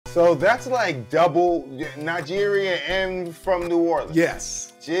So that's like double Nigeria and from New Orleans.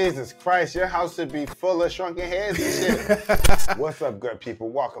 Yes. Jesus Christ, your house should be full of shrunken heads and shit. What's up, good people?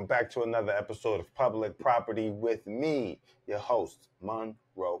 Welcome back to another episode of Public Property with me, your host,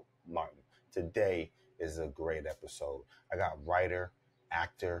 Monroe Martin. Today is a great episode. I got writer,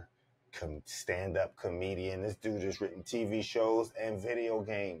 actor, stand-up comedian. This dude has written TV shows and video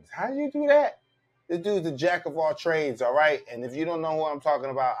games. How do you do that? This dude's a jack of all trades, all right? And if you don't know who I'm talking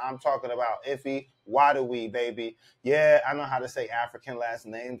about Nwadiwe, baby. Yeah, I know how to say African last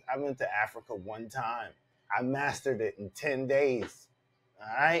names. I went to Africa one time. I mastered it in 10 days, all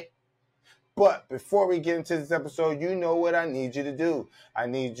right? But before we get into this episode, you know what I need you to do. I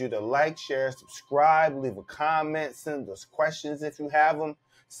need you to like, share, subscribe, leave a comment, send us questions if you have them.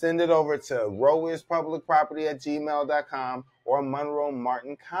 Send it over to rowispublicproperty@gmail.com or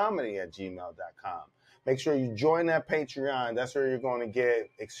monroemartincomedy@gmail.com. Make sure you join that Patreon. That's where you're going to get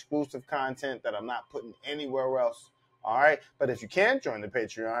exclusive content that I'm not putting anywhere else. All right? But if you can't join the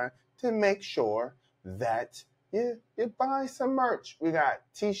Patreon, then make sure that you buy some merch. We got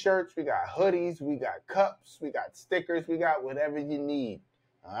t-shirts, we got hoodies, we got cups, we got stickers, we got whatever you need.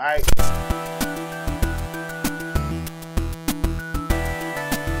 All right?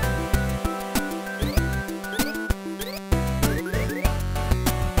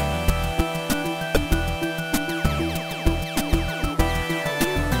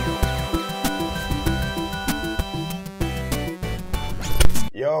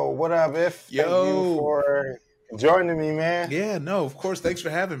 Yo, what up, If? Yo. Thank you for joining me, man. Yeah, no, of course. Thanks for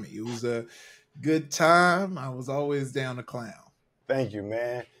having me. It was a good time. I was always down to clown. Thank you,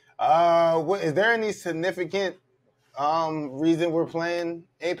 man. Is there any significant reason we're playing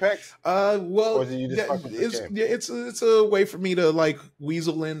Apex? Well, or did you just fuck with this game? it's a way for me to like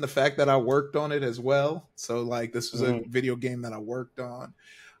weasel in the fact that I worked on it as well. So like this was a video game that I worked on.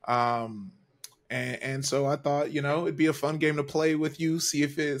 And so I thought, it'd be a fun game to play with you, see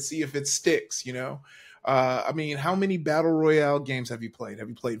if it sticks, I mean, how many battle royale games have you played? Have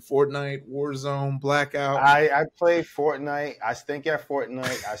you played Fortnite, Warzone, Blackout? I play Fortnite. I stink at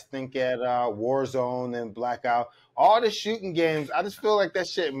Fortnite. I stink at Warzone and Blackout. All the shooting games, I just feel like that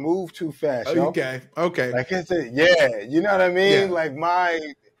shit moved too fast. Oh, yo. Okay. Like you know what I mean? Yeah. Like my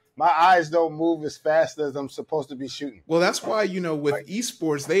eyes don't move as fast as I'm supposed to be shooting. Well, that's why, with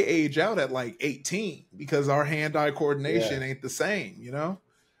esports, they age out at like 18 because our hand-eye coordination ain't the same,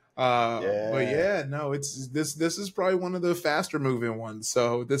 But yeah, no, it's this is probably one of the faster moving ones.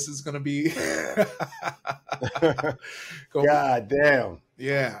 So this is going to be God damn.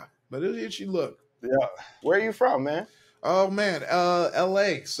 Yeah, but it should look. Yeah. Where are you from, man? Oh man,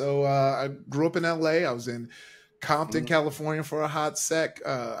 LA. So I grew up in LA. I was in Compton, California for a hot sec.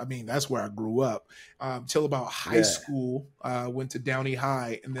 I mean, that's where I grew up. Till about high school, went to Downey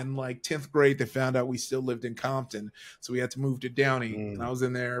High. And then like 10th grade, they found out we still lived in Compton. So we had to move to Downey. And I was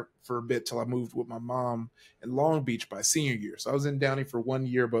in there for a bit till I moved with my mom in Long Beach by senior year. So I was in Downey for 1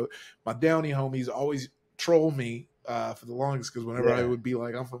 year, but my Downey homies always troll me for the longest because whenever I would be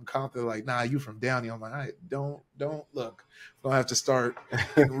like, I'm from Compton, like, nah, you from Downey. I'm like, all right, don't look. I'm gonna have to start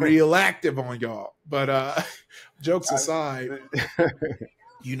getting real active on y'all. But jokes aside,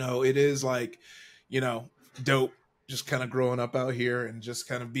 it is like, dope just kind of growing up out here and just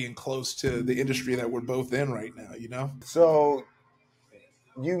kind of being close to the industry that we're both in right now, So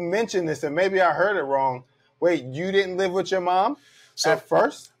you mentioned this and maybe I heard it wrong. Wait, you didn't live with your mom at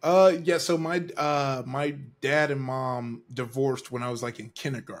first? Yeah, so my dad and mom divorced when I was like in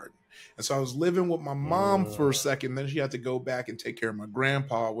kindergarten. And so I was living with my mom for a second. Then she had to go back and take care of my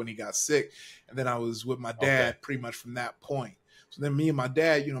grandpa when he got sick. And then I was with my dad pretty much from that point. So then me and my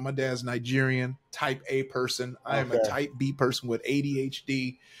dad, my dad's Nigerian, type A person. I am a type B person with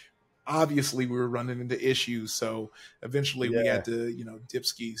ADHD. Obviously, we were running into issues. So eventually we had to, dip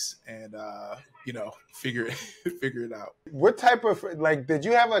skis and, figure it out. What type of, did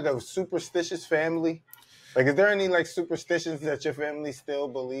you have like a superstitious family? Like, is there any like superstitions that your family still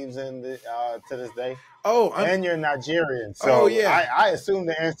believes in to this day? And you're Nigerian, so I assume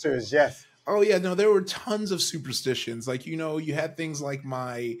the answer is yes. Oh yeah, no, there were tons of superstitions. Like you had things like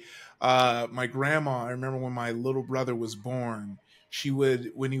my grandma. I remember when my little brother was born, she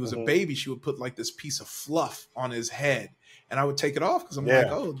would, when he was a baby, she would put like this piece of fluff on his head, and I would take it off because I'm like,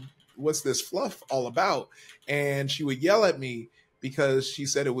 oh, what's this fluff all about? And she would yell at me because she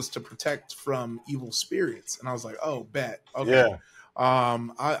said it was to protect from evil spirits. And I was like, oh, bet. Okay. Yeah.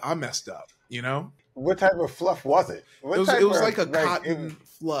 I messed up, What type of fluff was it? It was like a cotton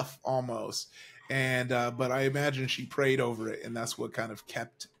fluff almost. And but I imagine she prayed over it, and that's what kind of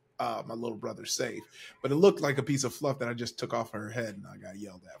kept my little brother safe. But it looked like a piece of fluff that I just took off her head, and I got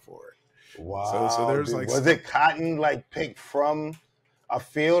yelled at for it. Wow. So there's dude. like Was it cotton like picked from a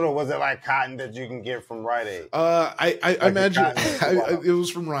field, or was it like cotton that you can get from Rite Aid? I imagine it was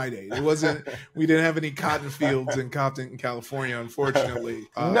from Rite Aid. It wasn't. We didn't have any cotton fields in Compton, California, unfortunately.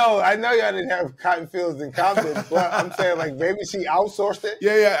 No, I know y'all didn't have cotton fields in Compton, but I'm saying like maybe she outsourced it.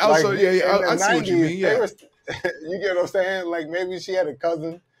 Yeah. Also, like, I see what you mean. Yeah, you get what I'm saying? Like maybe she had a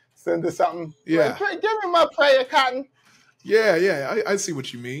cousin send her something. Yeah, like, give me my prayer cotton. Yeah. I see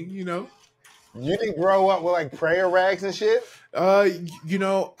what you mean. You know. You didn't grow up with like prayer rags and shit?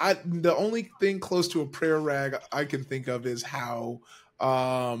 The only thing close to a prayer rag I can think of is how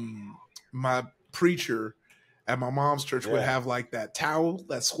my preacher at my mom's church would have like that towel,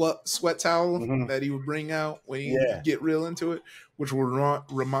 that sweat towel that he would bring out when he get real into it, which would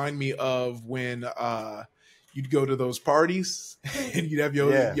remind me of when you'd go to those parties and you'd have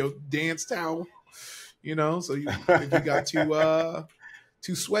your dance towel, so if you got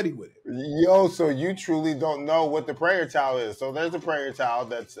too sweaty with it. Yo, so you truly don't know what the prayer towel is. So there's a prayer towel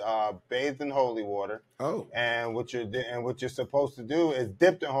that's bathed in holy water. Oh. And what you're supposed to do is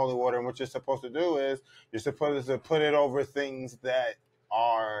dipped in holy water. And what you're supposed to do is you're supposed to put it over things that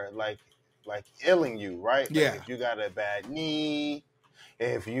are like ailing you, right? Yeah. Like if you got a bad knee,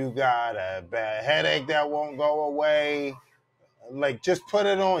 if you got a bad headache that won't go away, like just put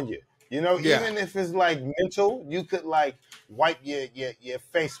it on you. Even if it's like mental, you could like wipe your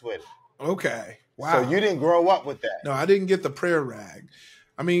face with it. Okay. Wow. So you didn't grow up with that. No, I didn't get the prayer rag.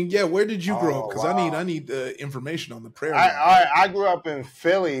 I mean, where did you grow up? Because I need the information on the prayer rag. I grew up in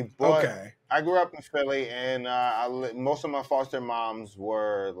Philly, but okay. I grew up in Philly, and most of my foster moms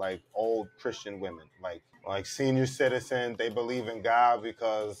were like old Christian women, like senior citizens. They believe in God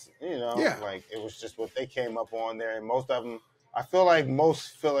because like it was just what they came up on there, and most of them. I feel like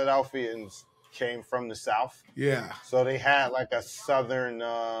most Philadelphians came from the South. Yeah. So they had like a Southern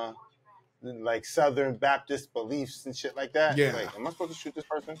Baptist beliefs and shit like that. Yeah. Like, am I supposed to shoot this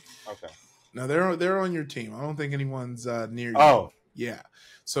person? Okay. No, they're on your team. I don't think anyone's near you. Oh. Yeah.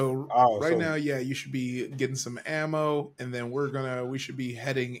 So now, you should be getting some ammo, and then we should be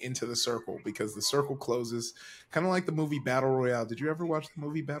heading into the circle because the circle closes, kind of like the movie Battle Royale. Did you ever watch the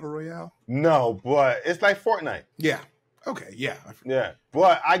movie Battle Royale? No, but it's like Fortnite. Yeah. Okay, yeah. Yeah.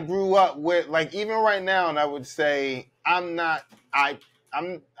 But I grew up with, like, even right now, and I would say I don't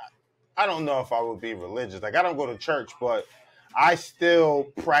know if I would be religious. Like, I don't go to church, but I still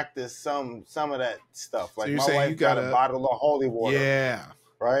practice some of that stuff. Like, so my wife got a bottle of holy water. Yeah.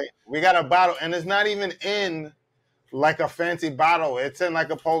 Right? We got a bottle, and it's not even in like a fancy bottle. It's in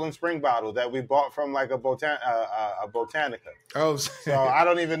like a Poland Spring bottle that we bought from like a Botanica. Oh. So I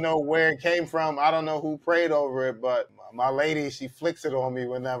don't even know where it came from. I don't know who prayed over it, but my lady, she flicks it on me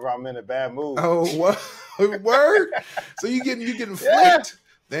whenever I'm in a bad mood. Oh, what? Word? So you getting flicked?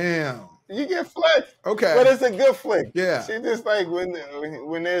 Damn. You get flicked. Okay. But it's a good flick. Yeah. She just like when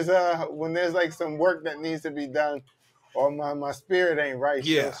there's like some work that needs to be done, or my spirit ain't right.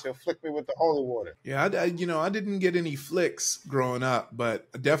 Yeah. She'll flick me with the holy water. Yeah, I didn't get any flicks growing up,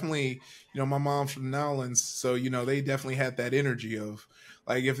 but definitely, my mom's from Nowlands, so they definitely had that energy of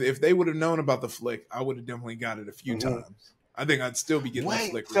like if they would have known about the flick, I would have definitely got it a few times. I think I'd still be getting the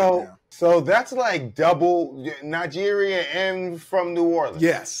flick right now. So that's like double Nigeria and from New Orleans.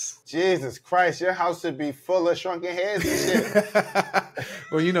 Yes. Jesus Christ, your house should be full of shrunken heads and shit.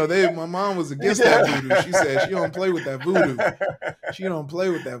 Well, my mom was against that voodoo. She said she don't play with that voodoo. She don't play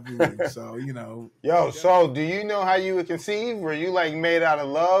with that voodoo. So, Yo, so do you know how you were conceived? Were you like made out of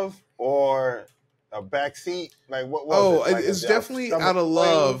love or a backseat? Like what was it? Like, it's definitely out of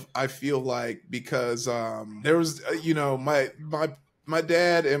love, I feel like, because there was my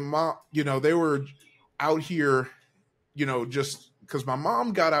dad and mom, they were out here, just because my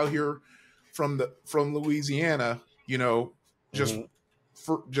mom got out here from Louisiana,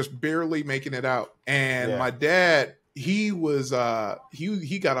 just barely making it out. And my dad, he was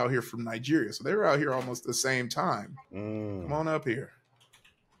he got out here from Nigeria. So they were out here almost the same time. Come on up here.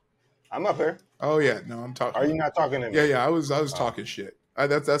 I'm up here. Oh yeah, no, I'm talking. Are you not talking to me? Yeah, I was talking shit.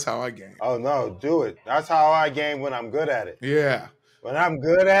 That's how I game. Oh no, do it. That's how I game when I'm good at it. Yeah. When I'm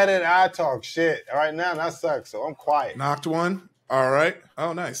good at it, I talk shit. Right now, that sucks, so I'm quiet. Knocked one. All right.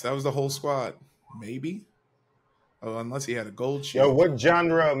 Oh, nice. That was the whole squad. Maybe. Oh, unless he had a gold shield. Yo, what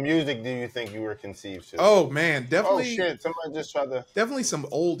genre of music do you think you were conceived to? Oh man, definitely. Oh shit! Somebody just tried to. Definitely some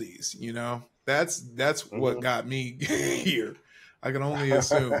oldies. That's what got me here. I can only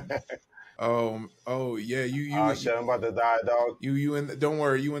assume. Oh yeah, you. Oh shit! I'm about to die, dog. Don't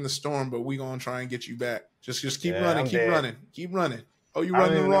worry, you in the storm, but we gonna try and get you back. Just keep running, keep running. Oh, you I don't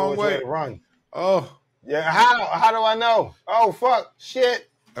run the even know wrong which way. way to run. Oh, Yeah, how do I know? Oh fuck, shit,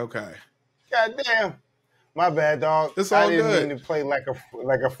 okay. goddamn. My bad, dog. It's I all didn't mean good. to play like a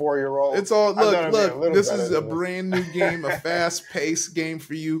 4-year-old. It's all I thought it'd be a look. little This better is a than this. brand new game, a fast paced game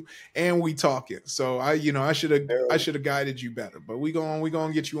for you, and we talking. So I should have guided you better. But we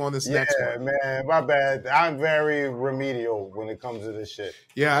gonna get you on this next one. Man, my bad. I'm very remedial when it comes to this shit.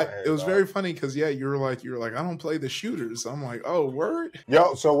 Yeah, Right, it was dog. very funny because you were like I don't play the shooters. I'm like, oh, word.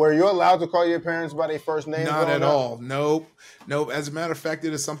 Yo, so were you allowed to call your parents by their first name? Not at all. Nope. As a matter of fact,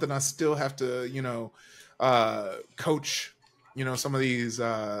 it is something I still have to coach. Some of these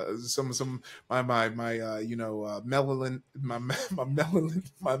some my melanin my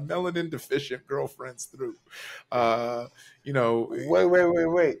melanin deficient girlfriends through.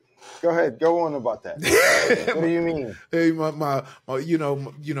 Wait. Go ahead. Go on about that. What do you mean? Hey, my my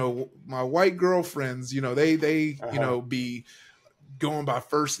white girlfriends, they be going by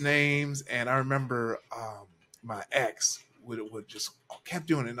first names, and I remember my ex would just kept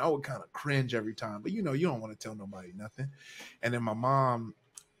doing it, and I would kind of cringe every time. But you don't want to tell nobody nothing. And then my mom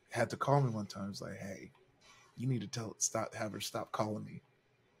had to call me one time. It was like, hey, you need to have her stop calling me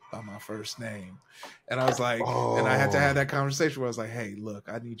by my first name. And I was like, and I had to have that conversation where I was like, hey, look,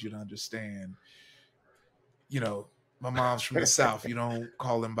 I need you to understand, my mom's from the South. You don't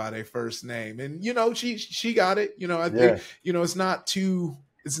call them by their first name. And, she got it. I think, it's not too,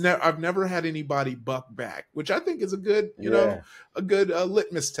 I've never had anybody buck back, which I think is a good, a good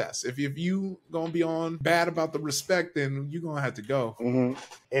litmus test. If you going to be on bad about the respect, then you're going to have to go. Mm-hmm.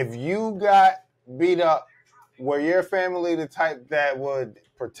 If you got beat up, were your family the type that would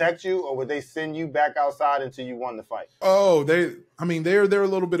protect you, or would they send you back outside until you won the fight? Oh, they're a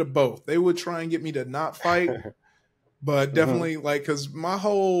little bit of both. They would try and get me to not fight, but definitely because the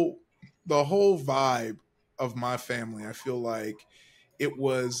whole vibe of my family, I feel like it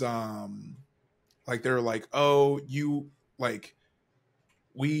was like they were like, oh, you like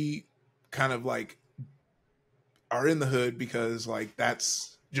we kind of like are in the hood because like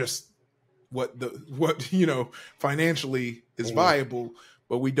that's just what financially is viable,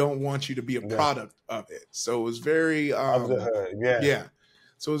 but we don't want you to be a product of it. So it was very of the hood, yeah.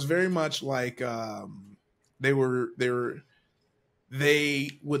 So it was very much like they would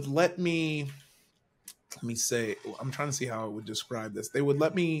let me. Let me say, I'm trying to see how I would describe this. They would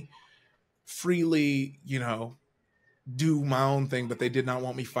let me freely, do my own thing, but they did not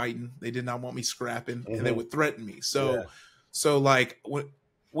want me fighting. They did not want me scrapping, and they would threaten me. So like when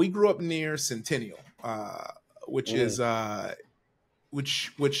we grew up near Centennial, which is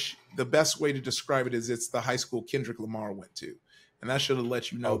which the best way to describe it is it's the high school Kendrick Lamar went to, and that should have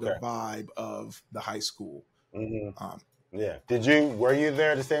let you know the vibe of the high school. Were you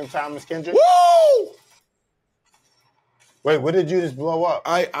there at the same time as Kendrick? Woo! Wait, what did you just blow up?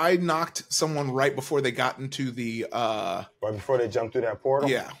 I knocked someone right before they got into the right before they jumped through that portal?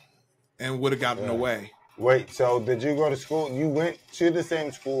 Yeah. And would have gotten away. Wait, so did you go to school? You went to the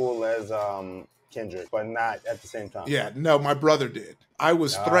same school as Kendrick, but not at the same time? Yeah, no, my brother did. I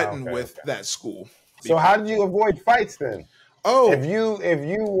was threatened with that school. So how did you avoid fights then? Oh. If you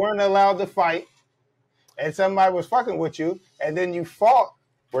weren't allowed to fight and somebody was fucking with you and then you fought,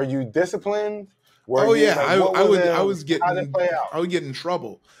 were you disciplined? I would get in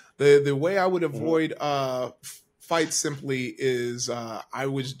trouble. The way I would avoid fights simply is I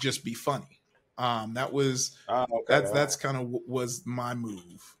would just be funny. That's kind of was my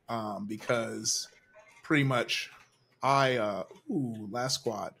move because pretty much last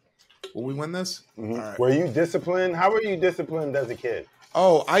squad. Will we win this? All right. Were you disciplined? How were you disciplined as a kid?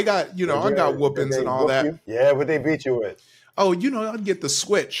 Oh, I got I got whoopings and all that. Yeah, what they beat you with? Oh, I'd get the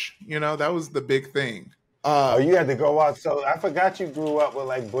switch. That was the big thing. You had to go out. So I forgot you grew up with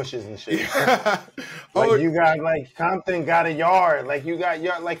like bushes and shit. You got like Compton got a yard. Like you got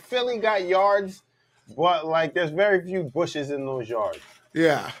yard. Like Philly got yards, but like there's very few bushes in those yards.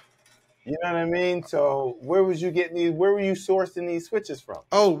 Yeah. You know what I mean? So where was you getting these? Where were you sourcing these switches from?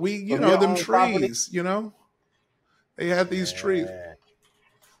 Oh, them trees. Property? They had these trees.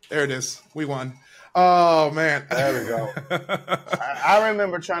 There it is. We won. Oh man, there we go. I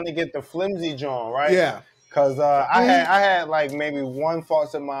remember trying to get the flimsy John, right? Yeah, because I had like maybe one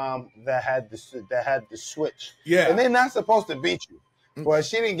foster mom that had the switch. Yeah, and they're not supposed to beat you, but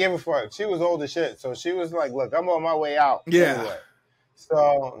she didn't give a fuck. She was old as shit, so she was like, "Look, I'm on my way out." Yeah. Anyway.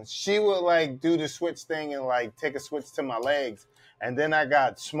 So she would like do the switch thing and like take a switch to my legs, and then I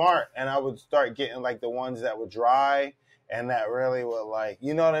got smart and I would start getting like the ones that were dry and that really were like,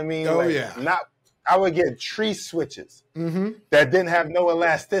 you know what I mean? Oh like, yeah. tree switches Mm-hmm. that didn't have no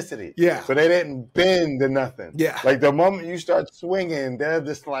elasticity. Yeah. So they didn't bend or nothing. Yeah. Like the moment you start swinging, they'll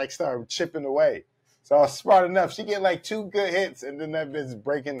just like start chipping away. So I was smart enough. She get like 2 good hits, and then that bitch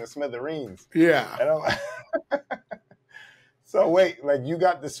breaking the smithereens. Yeah. And so wait, like you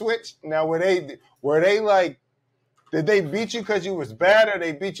got the switch? Now were they like, did they beat you because you was bad, or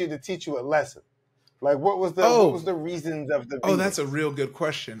they beat you to teach you a lesson? Like what was the reasons of the beating? Oh, that's a real good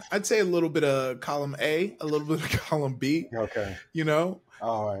question. I'd say a little bit of column A, a little bit of column B. Okay. You know?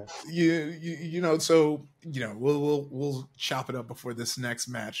 All right. So we'll chop it up before this next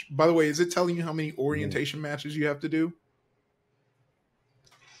match. By the way, is it telling you how many orientation matches you have to do?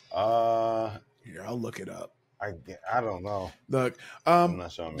 Here, I'll look it up. I don't know. Look, I'm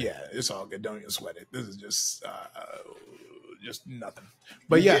not sure. Yeah, it's all good. Don't even sweat it. This is just nothing.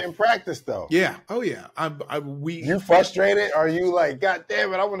 But You're getting practice though. Yeah. Oh yeah. You frustrated? Are you like, God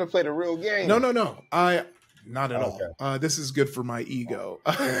damn it, I want to play the real game? No. Not at all. This is good for my ego.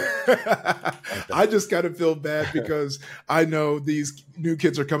 I just kind of feel bad because I know these new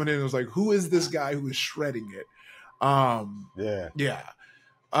kids are coming in and it's like, who is this guy who is shredding it? Yeah.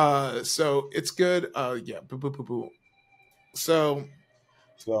 So it's good. Yeah. So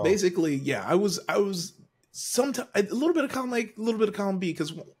basically, yeah, I was sometimes a little bit of column A, a little bit of column B,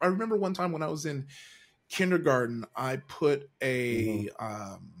 because I remember one time when I was in kindergarten, I put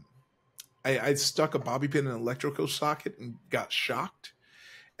I stuck a bobby pin in an electrical socket and got shocked.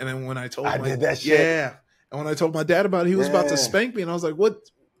 And then when I told did that shit. Yeah. And when I told my dad about it, he was about to spank me, and I was like, what?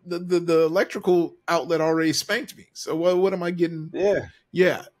 The electrical outlet already spanked me. So what am I getting?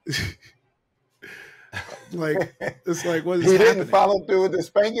 Yeah. Like, it's like, what is happening? He didn't follow through with the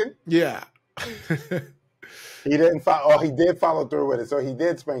spanking? Yeah. He didn't follow. Oh, he did follow through with it. So he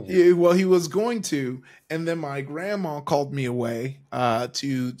did spank you. Yeah, well, he was going to, and then my grandma called me away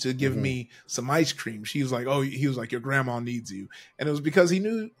to give me some ice cream. She was like, "Oh," he was like, "Your grandma needs you," and it was because he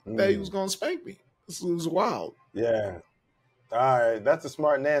knew that he was going to spank me. This was wild. Yeah. All right, that's a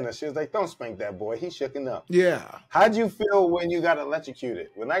smart nana. She was like, "Don't spank that boy. He's shooken up." Yeah. How'd you feel when you got electrocuted?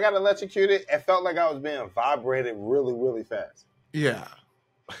 When I got electrocuted, it felt like I was being vibrated really, really fast. Yeah.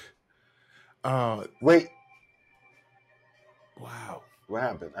 Wait. Wow. What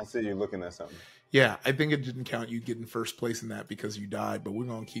happened? I see you looking at something. Yeah, I think it didn't count you getting first place in that because you died, but we're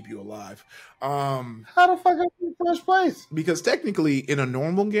going to keep you alive. How the fuck are you in first place? Because technically in a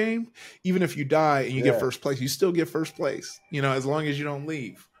normal game, even if you die and you get first place, you still get first place, as long as you don't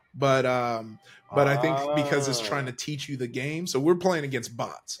leave. But I think because it's trying to teach you the game, so we're playing against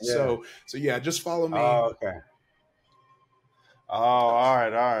bots. Yeah. So yeah, just follow me. Oh, okay. Oh, all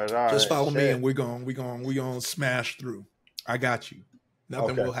right. Just follow me, and we're going to smash through. I got you.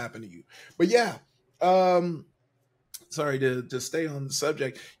 Nothing will happen to you. But yeah, sorry to stay on the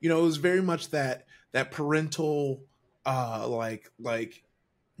subject. It was very much that parental, my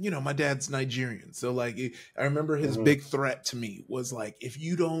dad's Nigerian. So like, I remember his big threat to me was like, if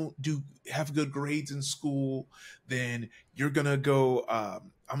you don't have good grades in school, then you're going to go, I'm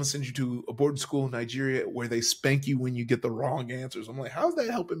going to send you to a boarding school in Nigeria where they spank you when you get the wrong answers. I'm like, how's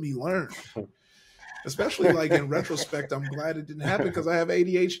that helping me learn? Especially like in retrospect, I'm glad it didn't happen because I have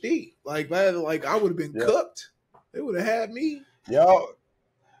ADHD. Like I would have been cooked. They would have had me. Yo,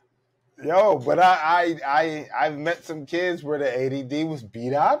 but I've met some kids where the ADD was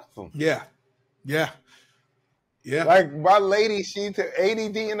beat out of them. Yeah. Like my lady, she took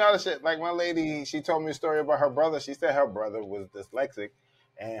ADD and all that shit. Like my lady, she told me a story about her brother. She said her brother was dyslexic,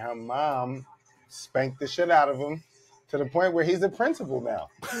 and her mom spanked the shit out of him. To the point where he's a principal now.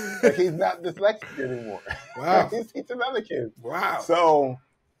 Like he's not dyslexic anymore. Wow. He's teaching other kids. Wow. So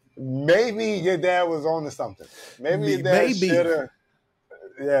maybe your dad was on to something. Maybe your dad should have.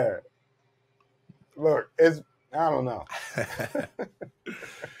 Yeah. Look, I don't know.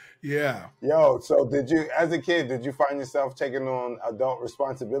 Yeah. Yo, so as a kid, did you find yourself taking on adult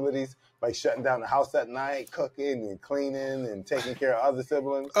responsibilities, like shutting down the house at night, cooking and cleaning and taking care of other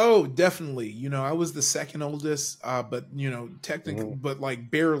siblings? Oh, definitely. I was the second oldest, but technically, but like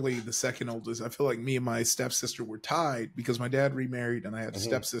barely the second oldest. I feel like me and my stepsister were tied because my dad remarried and I had a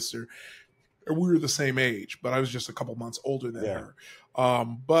stepsister. We were the same age, but I was just a couple months older than her.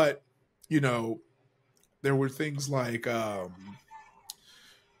 But there were things like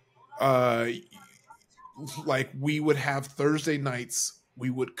we would have Thursday nights,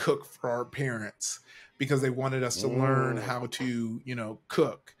 we would cook for our parents because they wanted us to learn how to,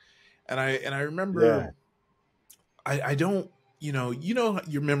 cook. And I remember, I don't,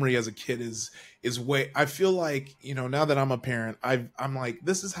 your memory as a kid is way, I feel like, now that I'm a parent, I'm like,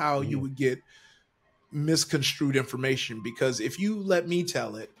 this is how you would get misconstrued information, because if you let me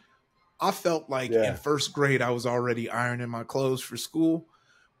tell it, I felt like in first grade, I was already ironing my clothes for school.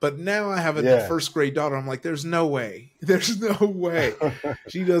 But now I have a first grade daughter. I'm like, there's no way. There's no way.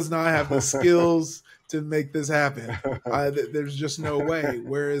 She does not have the skills to make this happen. There's just no way.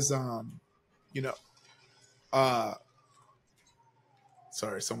 Whereas, you know,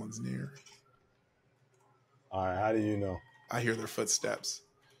 sorry, someone's near. All right, how do you know? I hear their footsteps.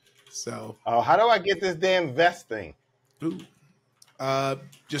 So. Oh, how do I get this damn vest thing? Ooh.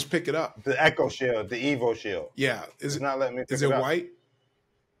 Just pick it up. The Echo Shield, the Evo Shield. Yeah. It's not letting me pick is it it up. white?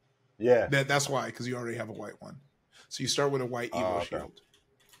 Yeah. That's why, because you already have a white one. So you start with a white Evo Shield.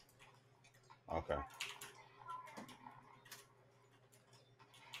 Okay.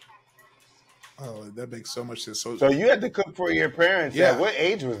 Oh, that makes so much sense. So you had to cook for your parents. Yeah. At what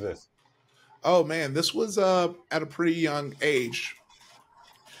age was this? Oh man, this was at a pretty young age.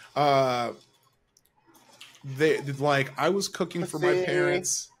 They like I was cooking for my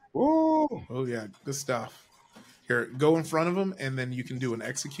parents. Ooh. Oh yeah, good stuff. Here, go in front of them, and then you can do an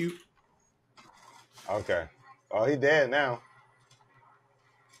execute. Okay. Oh, he dead now.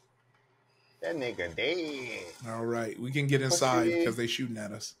 That nigga dead. All right, we can get inside because they shooting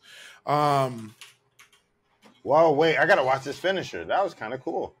at us. Whoa, wait! I gotta watch this finisher. That was kind of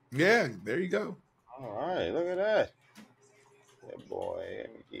cool. Yeah, there you go. All right, look at that. That boy.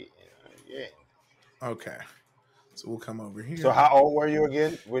 Yeah. Okay, so we'll come over here. So how old were you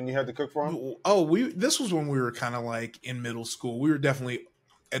again when you had to cook for him? Oh, this was when we were kind of like in middle school. We were definitely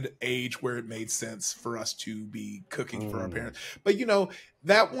at an age where it made sense for us to be cooking for our parents. But you know,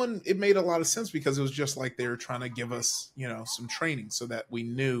 that one, it made a lot of sense because it was just like they were trying to give us, you know, some training so that we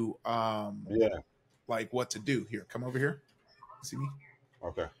knew like what to do. Here, come over here. See me?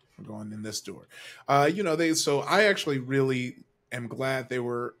 Okay. We're going in this door. You know, so I actually really am glad they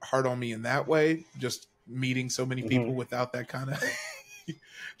were hard on me in that way, just meeting so many people without that kind of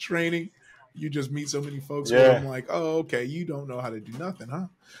training. You just meet so many folks where I'm like, oh, okay, you don't know how to do nothing, huh?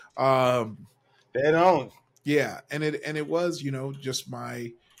 They don't. Yeah, and it was, you know, just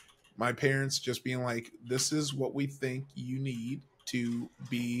my parents just being like, this is what we think you need to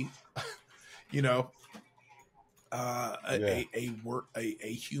be, you know, a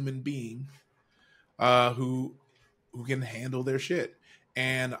human being who can handle their shit.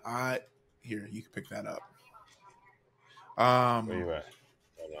 And here, you can pick that up. Where you at?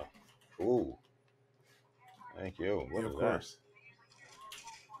 Ooh. Thank you. What is that?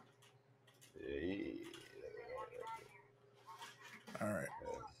 Yeah. All right.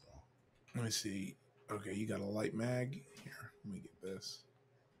 Let me see. Okay, you got a light mag. Here, let me get this.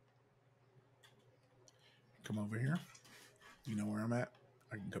 Come over here. You know where I'm at?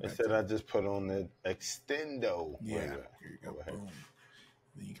 I can come back. Said I just put on the extendo. Yeah, here you go. Boom.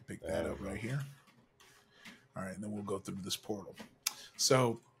 Then you can pick that up right here. All right, and then we'll go through this portal.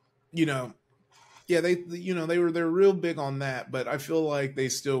 So, you know, yeah, they were real big on that, but I feel like they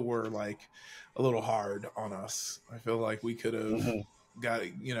still were like a little hard on us. I feel like we could have got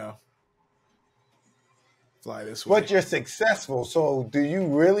it, you know, fly this way. But you're successful, so do you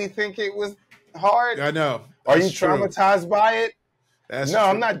really think it was hard? I know. Are you traumatized by it? That's no, true.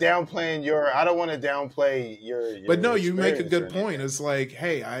 I'm not downplaying I don't want to downplay your but no, you make a good point. It's like,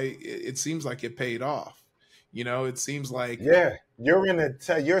 hey, it seems like it paid off. You know, it seems like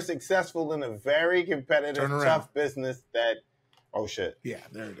you're successful in a very competitive, tough business that. Oh shit! Yeah,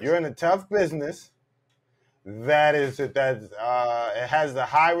 there it is. You're in a tough business that it has a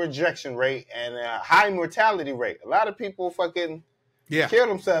high rejection rate and a high mortality rate. A lot of people fucking kill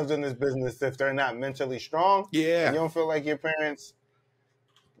themselves in this business if they're not mentally strong. Yeah, and you don't feel like your parents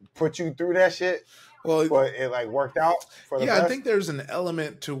put you through that shit. Well, but it like worked out for the best. I think there's an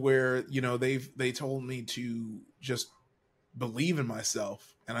element to where, you know, they told me to just believe in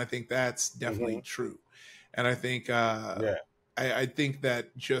myself, and I think that's definitely true. And I think I think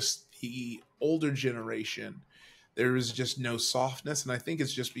that just the older generation, there is just no softness, and I think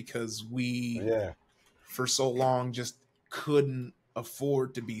it's just because we for so long just couldn't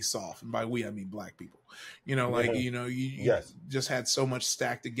afford to be soft, and by we I mean black people. You know, like you know, you just had so much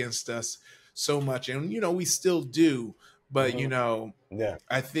stacked against us. So much, and you know we still do, but you know,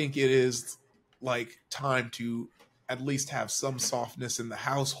 I think it is like time to at least have some softness in the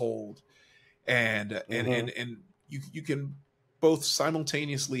household, and you can both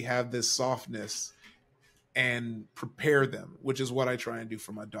simultaneously have this softness and prepare them, which is what I try and do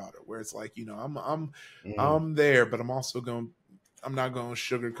for my daughter, where it's like, you know, I'm there, but I'm not going to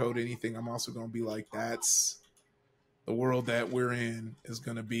sugarcoat anything. I'm also going to be like, that's the world that we're in is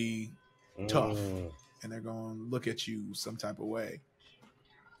going to be tough, and they're going to look at you some type of way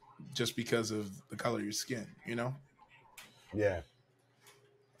just because of the color of your skin, you know? Yeah.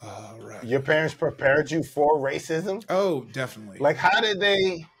 Right. Your parents prepared you for racism? Oh, definitely. Like, how did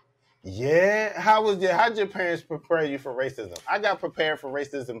they? Yeah, how'd your parents prepare you for racism? I got prepared for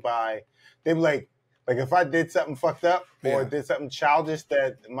racism by they were like if I did something fucked up or Yeah. did something childish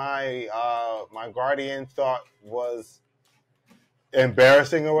that my guardian thought was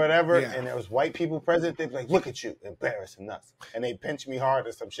embarrassing or whatever, Yeah. and there was white people present, they'd be like, "Look at you, embarrassing us," and they pinch me hard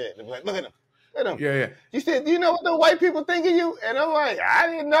or some shit. They'd be like, "Look at him, look at him." Yeah. You said, "Do you know what the white people think of you?" And I'm like, "I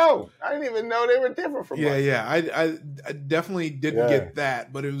didn't know. I didn't even know they were different from us." Yeah. I definitely didn't get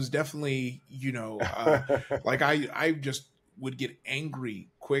that, but it was definitely, like I just would get angry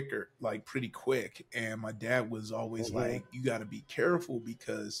quicker, like pretty quick. And my dad was always like, you got to be careful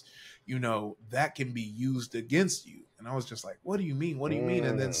because, that can be used against you. And I was just like, what do you mean? What do you mean?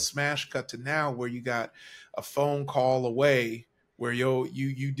 And then smash cut to now where you got a phone call away where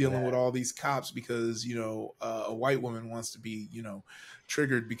you dealing with all these cops because, a white woman wants to be,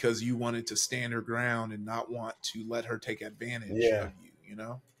 triggered because you wanted to stand her ground and not want to let her take advantage of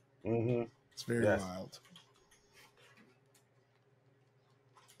you, Mm-hmm. It's very wild.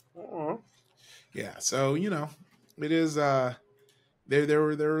 Yeah. So, it is, there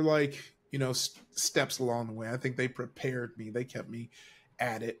were like, steps along the way. I think they prepared me. They kept me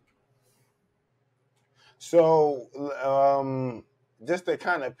at it. So, just to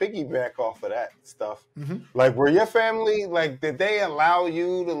kind of piggyback off of that stuff, like, were your family, like, did they allow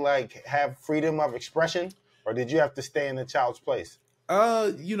you to, like, have freedom of expression, or did you have to stay in the child's place?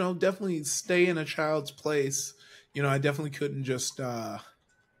 Definitely stay in a child's place. I definitely couldn't just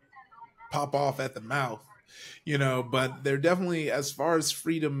pop off at the mouth, but they're definitely, as far as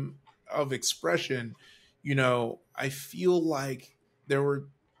freedom of expression, I feel like there were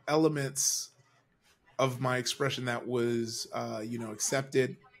elements of my expression that was,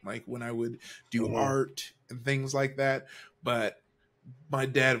 accepted, like when I would do art and things like that. But my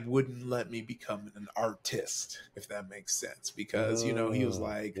dad wouldn't let me become an artist, if that makes sense, because, he was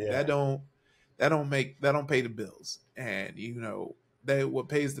like, that don't pay the bills. And, what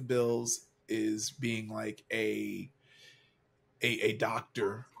pays the bills is being like a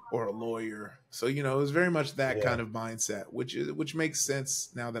doctor or a lawyer. So, it was very much that kind of mindset, which makes sense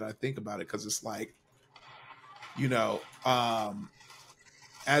now that I think about it. 'Cause it's like,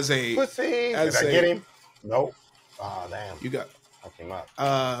 as a Pussy. Did I get him? Nope. Oh, damn. You got I came out.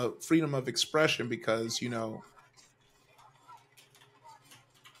 Freedom of expression because,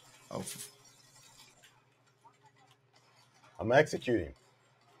 I'm executing.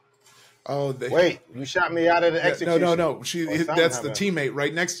 Oh, wait! You shot me out of the execution. No. That's the teammate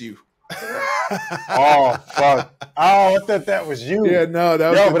right next to you. Oh fuck! Oh, I thought that was you. Yeah, no,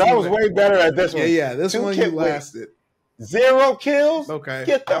 that was. But I was way better at this one. Yeah. This one you lasted. 0 kills. Okay,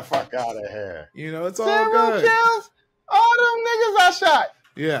 get the fuck out of here. It's all 0 good. kills. All them niggas I shot.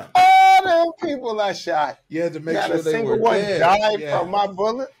 Yeah. All them people I shot. You had to make sure they were dead. Not a single one died from my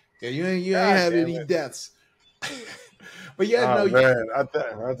bullet. Yeah, you ain't have any deaths. But man, I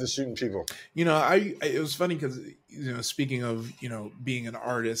was just shooting people. It was funny because speaking of being an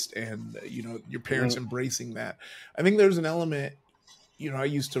artist and your parents embracing that, I think there's an element I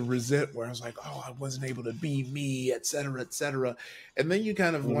used to resent where I was like, oh, I wasn't able to be me, et cetera, and then you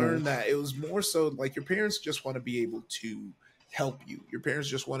kind of learn that it was more so like your parents just want to be able to help you. Your parents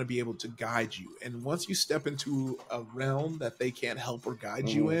just want to be able to guide you, and once you step into a realm that they can't help or guide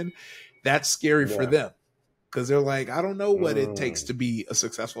you in, that's scary for them. Because they're like, I don't know what it takes to be a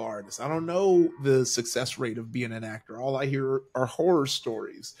successful artist. I don't know the success rate of being an actor. All I hear are horror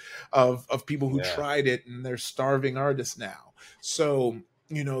stories of people who tried it and they're starving artists now. So,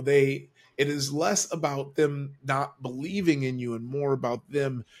 it is less about them not believing in you and more about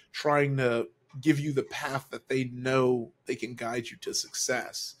them trying to give you the path that they know they can guide you to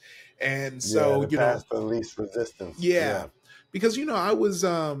success. And so, the path of least resistance. Yeah. Because,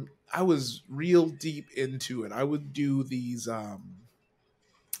 I was real deep into it. I would do these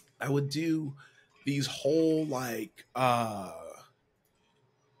whole like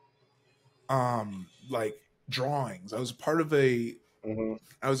drawings. I was part of this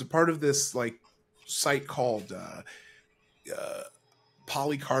like site called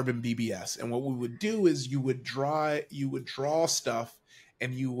Polycarbon BBS. And what we would do is you would draw stuff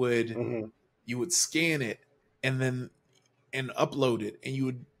and you would scan it and upload it, and you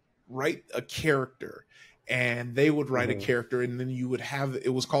would write a character and they would write a character, and then you would have,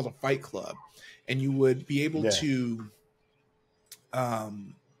 it was called a fight club, and you would be able to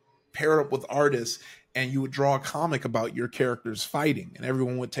pair up with artists, and you would draw a comic about your characters fighting, and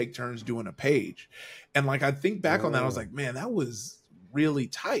everyone would take turns doing a page. And like, I think back on that, I was like, man, that was really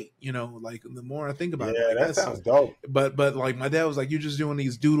tight, like the more I think about it, Yeah, like that sounds dope. but like my dad was like, you're just doing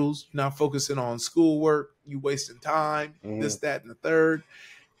these doodles, you're not focusing on schoolwork, you wasting time, this, that, and the third.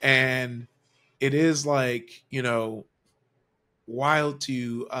 And it is like, wild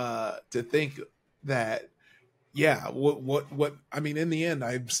to think that, yeah, what I mean, in the end,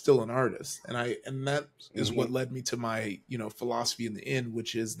 I'm still an artist, and that is what led me to my philosophy in the end,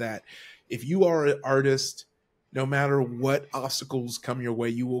 which is that if you are an artist, no matter what obstacles come your way,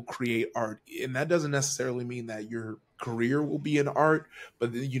 you will create art. And that doesn't necessarily mean that your career will be in art,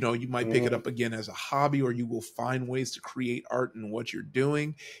 but you might pick it up again as a hobby, or you will find ways to create art in what you're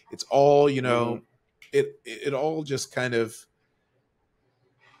doing. It's all it all just kind of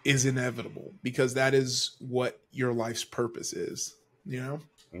is inevitable, because that is what your life's purpose is, Yo,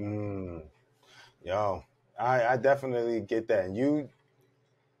 I definitely get that. And you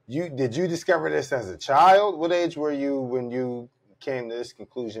did you discover this as a child? What age were you when you came to this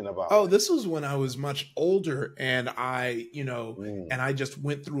conclusion about? Oh, this was when I was much older, and I just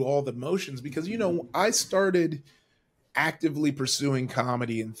went through all the motions, because I started actively pursuing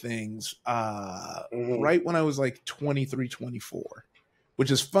comedy and things right when I was like 23, 24,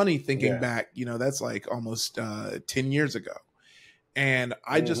 which is funny thinking back, that's like almost 10 years ago. And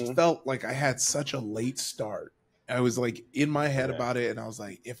I just felt like I had such a late start. I was like in my head about it, and I was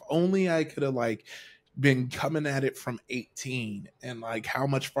like, if only I could have like been coming at it from 18, and like how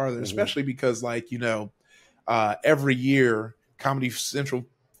much farther, especially because like, every year Comedy Central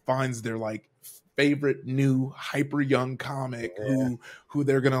finds their like favorite new hyper young comic who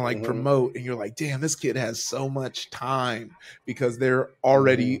they're gonna like promote, and you're like, damn, this kid has so much time, because they're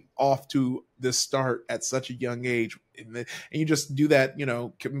already off to this start at such a young age. And you just do that,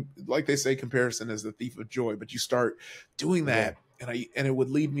 like they say, comparison is the thief of joy, but you start doing that. And it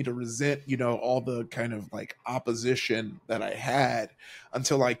would lead me to resent, all the kind of like opposition that I had,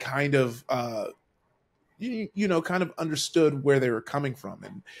 until I kind of kind of understood where they were coming from.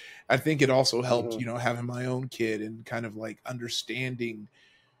 And I think it also helped, having my own kid and kind of like understanding,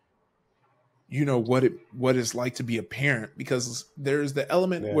 what it's like to be a parent, because there's the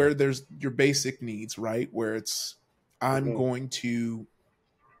element where there's your basic needs, right? Where it's, I'm going to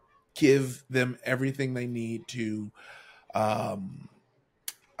give them everything they need to, I'm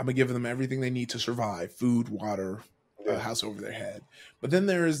gonna give them everything they need to survive: food, water, a house over their head. But then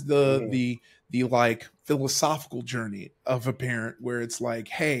there's the like philosophical journey of a parent, where it's like,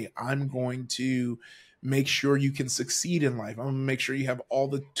 hey, I'm going to make sure you can succeed in life. I'm gonna make sure you have all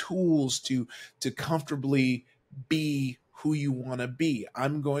the tools to comfortably be who you want to be.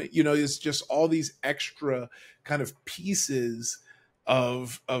 I'm going, it's just all these extra kind of pieces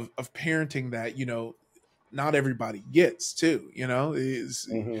of parenting that, not everybody gets too,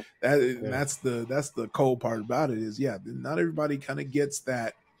 that's the cold part about it is, not everybody kind of gets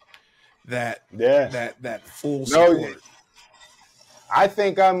that full support. I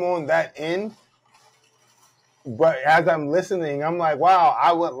think I'm on that end, but as I'm listening, I'm like, wow,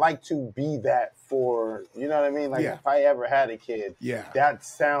 I would like to be that for, you know what I mean? Like if I ever had a kid, that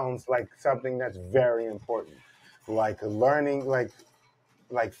sounds like something that's very important. Like learning, like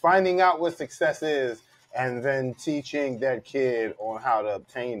finding out what success is, and then teaching that kid on how to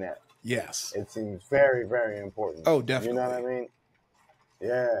obtain that. Yes. It seems very, very important. Oh, definitely. You know what I mean?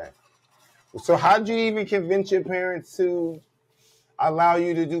 Yeah. So how did you even convince your parents to allow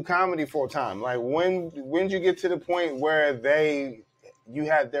you to do comedy full time? Like when did you get to the point where you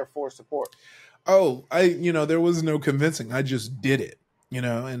had their full support? Oh, there was no convincing. I just did it,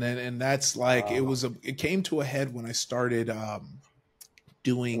 and that's like, it came to a head when I started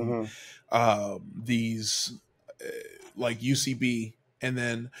doing these like UCB, and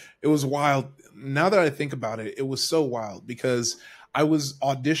then it was wild. Now that I think about it, it was so wild, because I was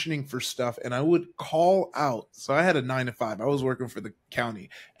auditioning for stuff, and I would call out. So I had a 9 to 5. I was working for the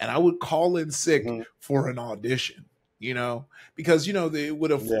county, and I would call in sick for an audition, because, they would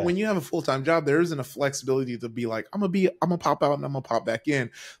have, when you have a full-time job, there isn't a flexibility to be like, I'm gonna pop out and I'm gonna pop back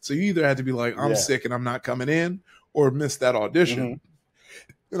in. So you either had to be like, I'm sick and I'm not coming in, or miss that audition.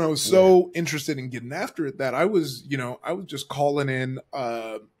 And I was so interested in getting after it that I was just calling in,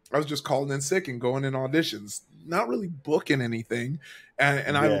 sick and going in auditions, not really booking anything.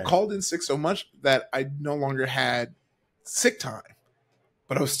 And I called in sick so much that I no longer had sick time,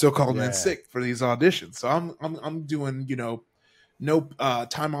 but I was still calling in sick for these auditions. So I'm doing, no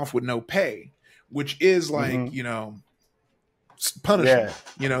time off with no pay, which is like, punishment,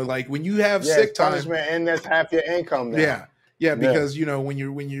 like when you have sick time, punishment, and that's half your income now. Yeah, because when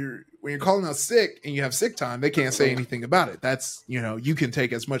when you're calling out sick and you have sick time, they can't say anything about it. That's, you can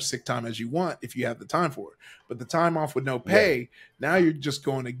take as much sick time as you want if you have the time for it. But the time off with no pay, now you're just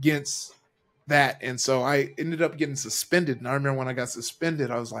going against that. And so I ended up getting suspended. And I remember when I got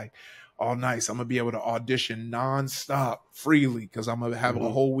suspended, I was like, oh, nice. I'm going to be able to audition nonstop freely because I'm going to have a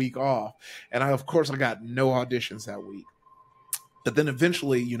whole week off. And of course, I got no auditions that week. But then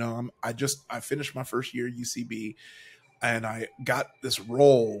eventually, I finished my first year at UCB. And I got this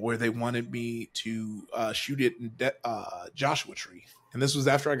role where they wanted me to shoot it in Joshua Tree. And this was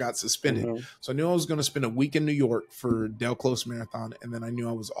after I got suspended. So I knew I was going to spend a week in New York for Del Close Marathon. And then I knew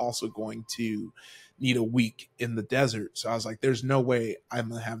I was also going to need a week in the desert. So I was like, there's no way I'm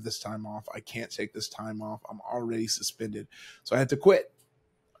going to have this time off. I can't take this time off. I'm already suspended. So I had to quit.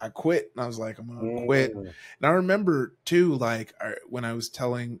 I quit. And I was like, I'm going to quit. And I remember too, like when I was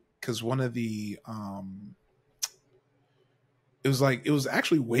telling, because one of the... it was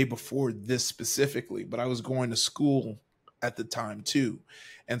actually way before this specifically, but I was going to school at the time too.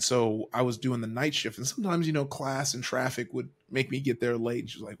 And so I was doing the night shift, and sometimes, class and traffic would make me get there late. And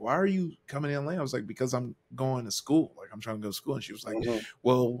she was like, why are you coming in late? I was like, because I'm going to school. Like, I'm trying to go to school. And she was like,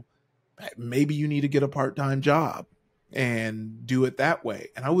 well, maybe you need to get a part-time job and do it that way.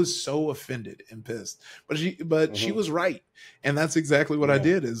 And I was so offended and pissed, but she was right. And that's exactly what I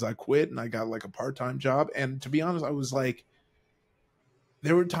did is I quit and I got like a part-time job. And to be honest, I was like,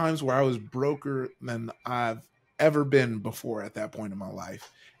 there were times where I was broker than I've ever been before at that point in my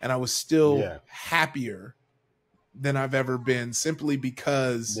life. And I was still happier than I've ever been simply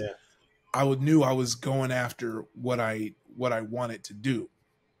because I knew I was going after what I wanted to do,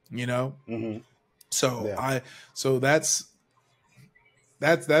 So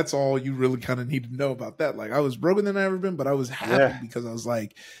that's all you really kind of need to know about that. Like, I was broken than I've ever been, but I was happy because I was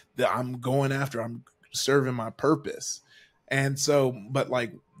like, I'm serving my purpose. And so, but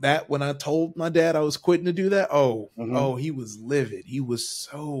like that, when I told my dad I was quitting to do that, he was livid. He was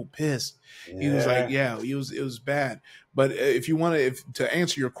so pissed. He was like, it was bad. But if you want to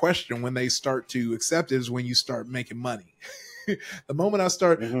answer your question, when they start to accept it is when you start making money. The moment I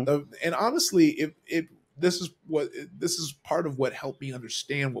start, and honestly, this is part of what helped me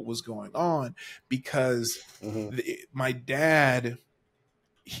understand what was going on, because my dad,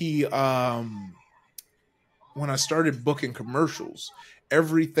 when I started booking commercials,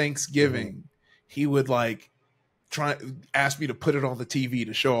 every Thanksgiving, he would like ask me to put it on the TV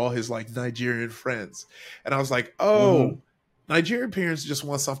to show all his like Nigerian friends. And I was like, Nigerian parents just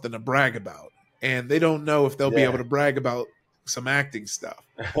want something to brag about. And they don't know if they'll be able to brag about some acting stuff.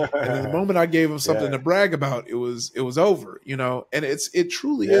 And then the moment I gave them something to brag about, it was over, and it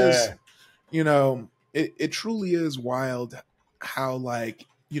truly is, it truly is wild how like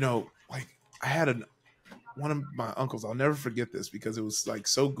I had one of my uncles, I'll never forget this because it was like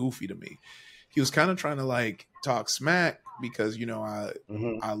so goofy to me. He was kind of trying to like talk smack because,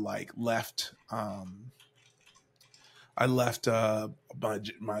 I like left,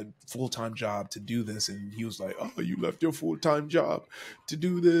 my full-time job to do this. And he was like, oh, you left your full-time job to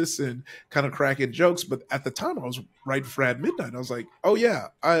do this, and kind of cracking jokes. But at the time I was writing for At Midnight. I was like, oh yeah.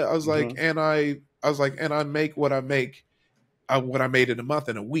 I was like, and I make what I make, what I made in a month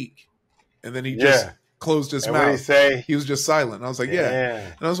in a week. And then he just closed his mouth. What did he say? He was just silent. I was like,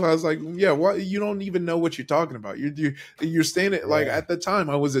 and that's why I was like, what? You don't even know what you're talking about. You're standing like, at the time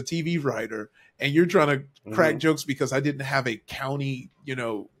I was a TV writer, and you're trying to crack jokes because I didn't have a county,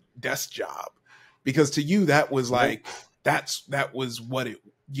 desk job, because to you that was like, that was what it,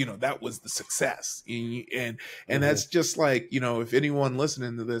 that was the success. And that's just like, if anyone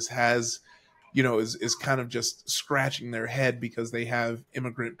listening to this has, is kind of just scratching their head because they have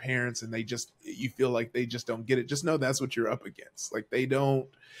immigrant parents and you feel like they just don't get it. Just know that's what you're up against. Like, they don't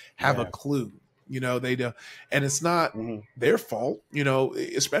have a clue, they don't, and it's not their fault,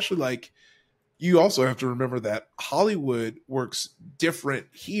 especially like, you also have to remember that Hollywood works different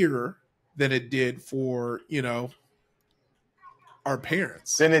here than it did for, our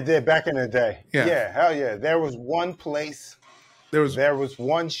parents. Than it did back in the day. Yeah, hell yeah. There was one place. There was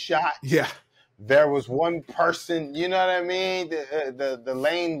one shot. Yeah. There was one person, you know what I mean? The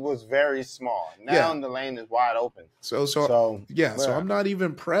lane was very small. Now the lane is wide open. So I'm not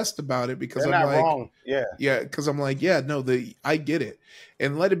even pressed about it because I'm not like, wrong. Because I'm like, I get it.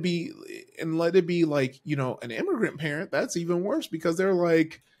 And let it be like, an immigrant parent, that's even worse because they're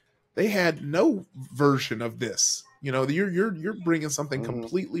like, they had no version of this. You're bringing something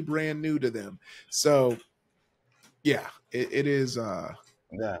completely brand new to them. So it is.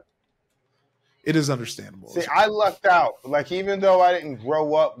 It is understandable. See, I lucked out. Like, even though I didn't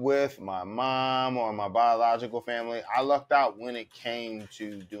grow up with my mom or my biological family, I lucked out when it came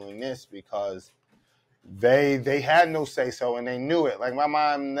to doing this because they had no say so and they knew it. Like, my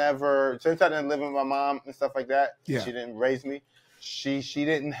mom never, since I didn't live with my mom and stuff like that, she didn't raise me. She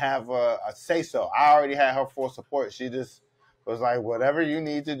didn't have a say so. I already had her full support. She just was like, whatever you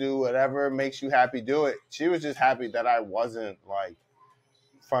need to do, whatever makes you happy, do it. She was just happy that I wasn't like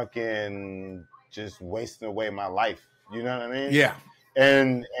fucking just wasting away my life. You know what I mean? Yeah.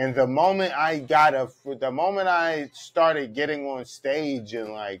 And the moment I started getting on stage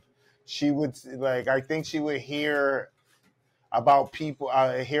and like she would like, I think she would hear about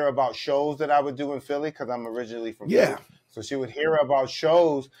hear about shows that I would do in Philly because I'm originally from Philly. So she would hear about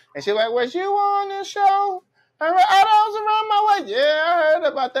shows and she'd be like, was you on this show? I was around my way. Yeah, I heard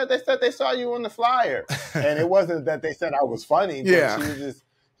about that. They said they saw you on the flyer. And it wasn't that they said I was funny, but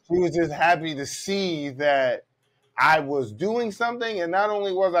she was just happy to see that I was doing something. And not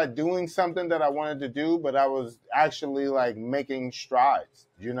only was I doing something that I wanted to do, but I was actually like making strides.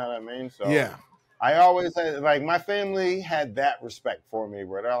 You know what I mean? So I always had, like, my family had that respect for me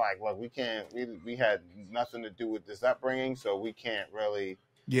where they're like, look, we had nothing to do with this upbringing, so we can't really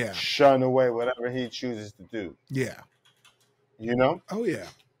shun away whatever he chooses to do. Yeah. You know? Oh, yeah.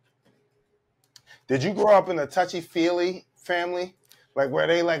 Did you grow up in a touchy-feely family? Like, where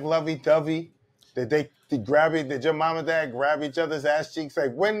they, like, lovey-dovey? Did your mom and dad grab each other's ass cheeks?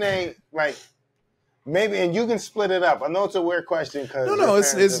 Like, when they, like, maybe, and you can split it up. I know it's a weird question. No,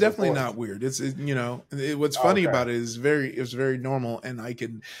 it's definitely not weird. What's funny about it is it's very normal, and I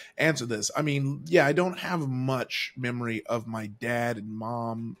can answer this. I mean, I don't have much memory of my dad and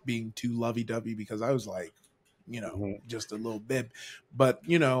mom being too lovey-dovey because I was like, just a little bit. But,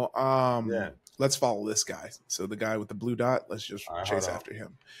 let's follow this guy. So the guy with the blue dot, let's just chase after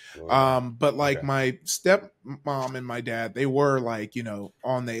him. But like my stepmom and my dad, they were like,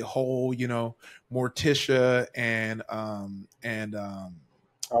 on the whole, Morticia and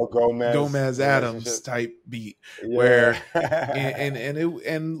Gomez Adams type beat where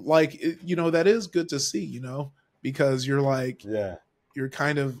and like that is good to see, because you're like you're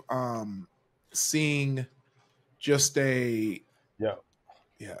kind of seeing just okay.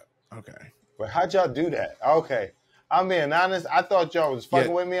 But how'd y'all do that? Okay. I'm being honest. I thought y'all was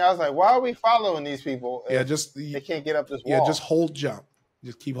fucking with me. I was like, why are we following these people? They can't get up this wall. Just hold jump.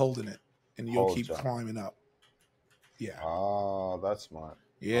 Just keep holding it. And you'll keep climbing up. Yeah. Oh, that's smart.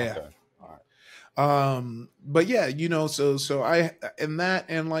 Yeah. Okay. All right. But so I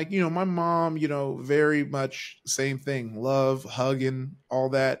and like, my mom, very much same thing. Love, hugging, all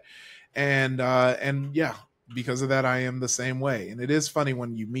that. And because of that, I am the same way. And it is funny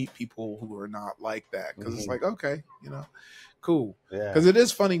when you meet people who are not like that, because it's like, okay, cool. Because it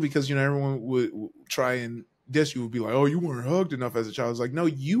is funny because, everyone would try and diss you, would be like, oh, you weren't hugged enough as a child. I was like, no,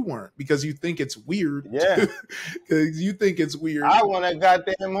 you weren't, because you think it's weird. Yeah. Because you think it's weird. I want a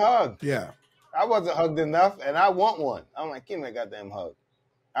goddamn hug. Yeah. I wasn't hugged enough, and I want one. I'm like, give me a goddamn hug.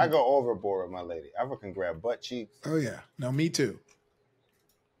 I go overboard with my lady. I can grab butt cheeks. Oh, yeah. No, me too.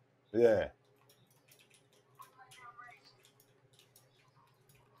 Yeah.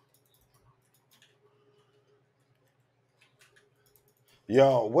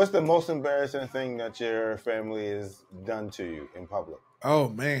 Yo, what's the most embarrassing thing that your family has done to you in public? Oh,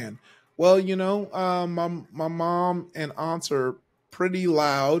 man. Well, my mom and aunts are pretty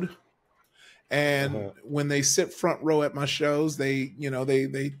loud. And when they sit front row at my shows, they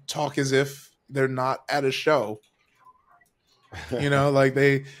talk as if they're not at a show. Like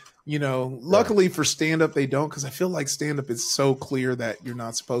they, luckily for stand-up, they don't, because I feel like stand-up is so clear that you're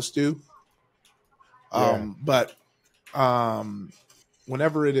not supposed to. But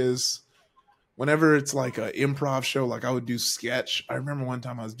whenever it's like an improv show, like I would do sketch. I remember one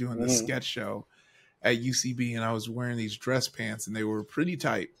time I was doing this sketch show at UCB, and I was wearing these dress pants, and they were pretty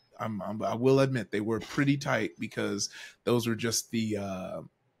tight. I will admit they were pretty tight, because those were just the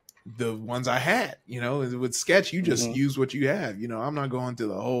ones I had. With sketch, you just use what you have. I'm not going to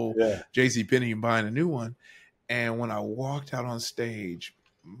the whole JCPenney and buying a new one. And when I walked out on stage,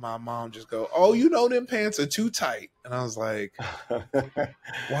 my mom just go, oh, them pants are too tight. And I was like,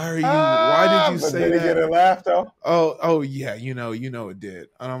 why did you say that? Did it get a laugh though? Oh yeah, it did.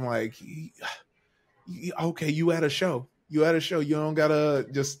 And I'm like, okay, you had a show. You don't gotta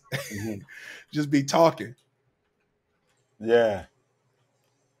just just be talking. Yeah.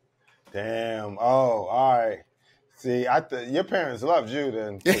 Damn. Oh, all right. See, your parents loved you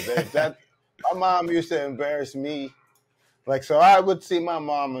then. My mom used to embarrass me. Like, so I would see my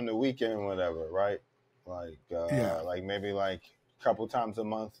mom on the weekend or whatever, right? Like, like maybe like a couple times a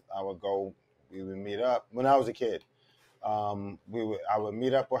month, I would go would meet up when I was a kid. I would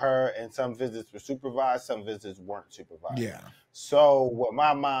meet up with her, and some visits were supervised, some visits weren't supervised. Yeah. So what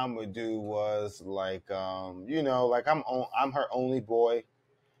my mom would do was like, like I'm her only boy,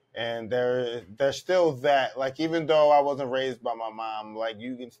 and there's still that, like, even though I wasn't raised by my mom, like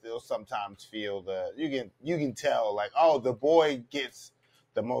you can still sometimes feel you can tell like, oh, the boy gets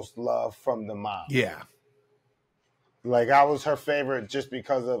the most love from the mom. Yeah. Like, I was her favorite just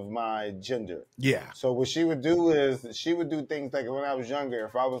because of my gender. Yeah. So what she would do is she would do things like when I was younger,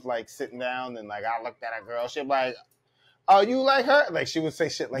 if I was like sitting down and like I looked at a girl, she'd be like, oh, you like her? Like, she would say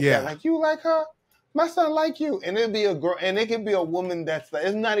shit like that. Like, you like her? My son like you. And it'd be a girl, and it can be a woman that's like,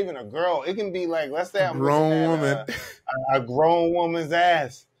 it's not even a girl. It can be like, let's say I'm grown woman. A grown woman's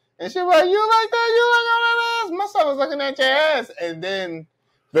ass. And she'd be like, you like that? You like all that ass? My son was looking at your ass. And then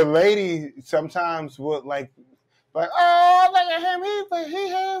the lady sometimes would like, oh, look at him, he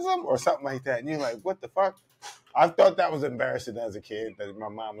handsome, or something like that. And you're like, what the fuck? I thought that was embarrassing as a kid, that my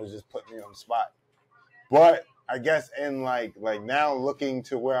mom was just putting me on the spot. But I guess in like now looking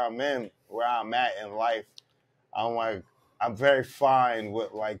to where I'm at in life, I'm very fine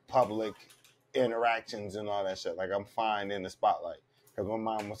with like public interactions and all that shit. Like, I'm fine in the spotlight because my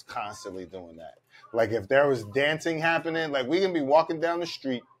mom was constantly doing that. Like, if there was dancing happening, like, we can be walking down the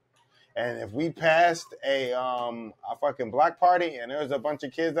street, and if we passed a fucking block party and there was a bunch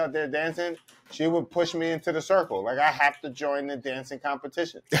of kids out there dancing, she would push me into the circle. Like, I have to join the dancing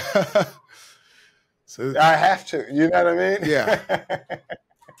competition. So I have to. You know what I mean? Yeah.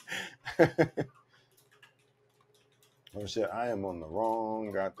 Oh shit! I am on the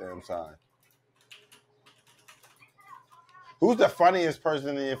wrong goddamn side. Who's the funniest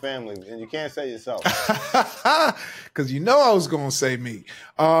person in your family? And you can't say yourself. Because you know I was going to say me.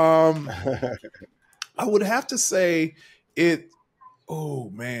 I would have to say it.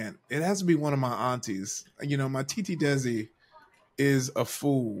 Oh, man. It has to be one of my aunties. You know, my Titi Desi is a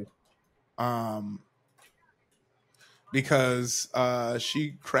fool. Because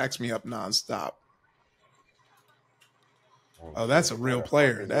she cracks me up nonstop. Oh, that's a real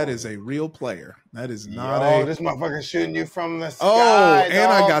player. That is a real player. That is not Oh, this motherfucker shooting you from the sky. Oh, and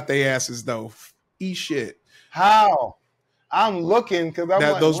dog. I got their asses, though. Eat shit. How? I'm looking because I'm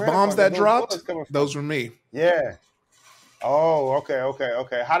like, those bombs that dropped, those were me. Yeah. Oh,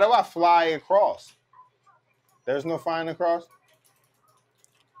 okay. How do I fly across? There's no flying across?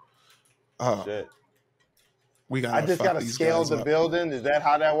 Oh. Shit. I just got to scale the building. Is that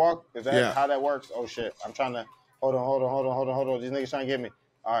how that works? Is that how that works? Oh, shit. I'm trying to... Hold on. These niggas trying to get me.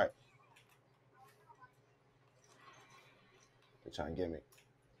 All right. They're trying to get me.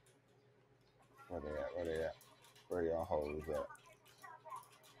 Where they at? Where y'all hoes at?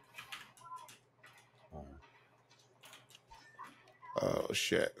 Oh,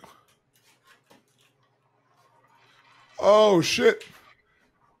 shit. Oh, shit.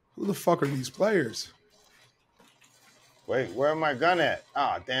 Who the fuck are these players? Wait, where my gun at?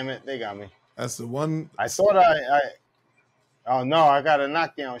 Ah, oh, damn it. They got me. That's the one. I thought oh, no, I got a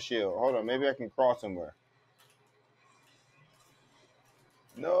knockdown shield. Hold on. Maybe I can cross somewhere.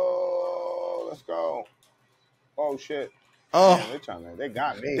 No, let's go. Oh, shit. Oh, damn, they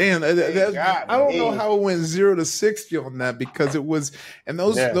got me. Damn, I don't know how it went 0 to 60 on that because it was, and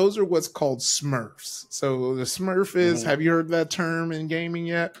those are what's called Smurfs. So the Smurf is, have you heard that term in gaming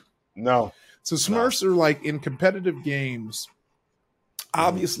yet? No. So Smurfs are like in competitive games.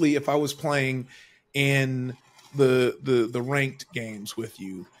 Obviously, if I was playing in the ranked games with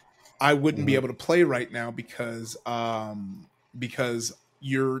you, I wouldn't be able to play right now because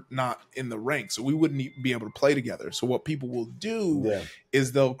you're not in the rank. So we wouldn't be able to play together. So what people will do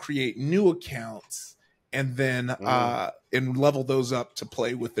is they'll create new accounts and then and level those up to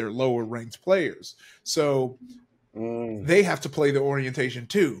play with their lower ranked players. So they have to play the orientation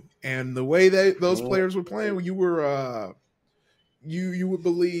too. And the way those players were playing, you were you would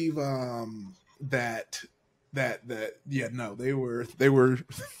believe that they were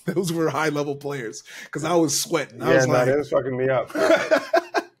those were high level players because I was sweating. They was fucking me up.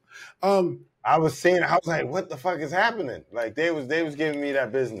 I was seeing, I was like, what the fuck is happening? Like they was giving me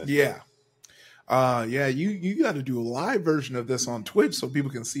that business. Yeah. You got to do a live version of this on Twitch so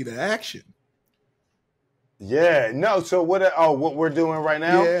people can see the action. Yeah, no. So what we're doing right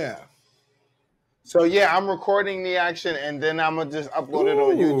now? Yeah. So yeah, I'm recording the action and then I'm gonna just upload it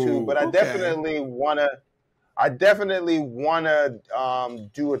on YouTube. But I definitely wanna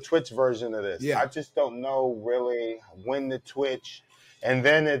do a Twitch version of this. Yeah. I just don't know really when the Twitch, and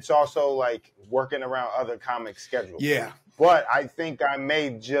then it's also like working around other comic schedules. Yeah. But I think I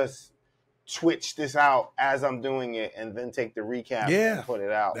may just twitch this out as I'm doing it and then take the recap and put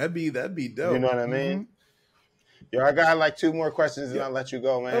it out. That'd be dope. You know what I mean? Yo, I got like 2 more questions and I'll let you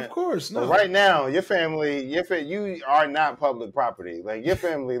go, man. Of course, no. But right now, your family, you are not public property. Like your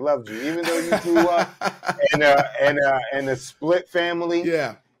family loved you, even though you grew up in a split family.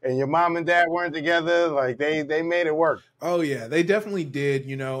 Yeah. And your mom and dad weren't together. Like they made it work. Oh yeah, they definitely did.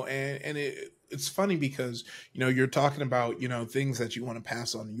 You know, and it's funny because, you know, you're talking about, you know, things that you want to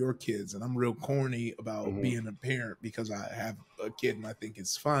pass on to your kids. And I'm real corny about being a parent because I have a kid and I think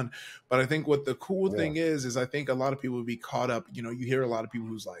it's fun. But I think what the cool thing is I think a lot of people would be caught up. You know, you hear a lot of people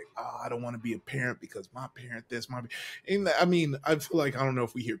who's like, I don't want to be a parent because my parent this, and I mean, I feel like, I don't know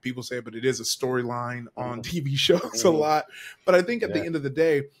if we hear people say it, but it is a storyline on TV shows a lot. But I think at the end of the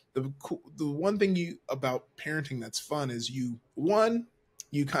day, the one thing about parenting that's fun is you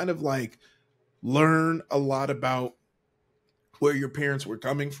kind of like learn a lot about where your parents were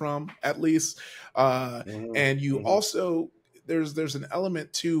coming from, at least. And you also, there's an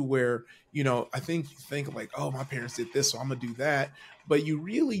element too where, you know, I think you think like, oh, my parents did this, so I'm gonna do that. But you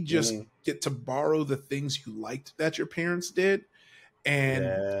really just get to borrow the things you liked that your parents did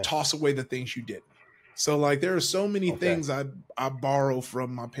and toss away the things you didn't. So like there are so many things I borrow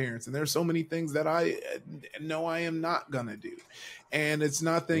from my parents, and there's so many things that I know I am not gonna do. And it's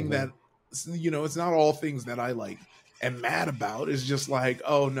nothing that, you know, it's not all things that I like am mad about. It's just like,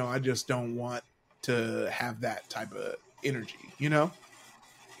 oh no, I just don't want to have that type of energy, you know?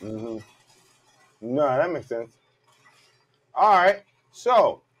 No, that makes sense. All right.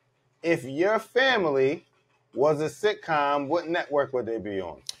 So if your family was a sitcom, what network would they be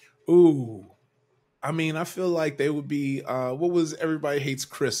on? Ooh. I mean, I feel like they would be, what was Everybody Hates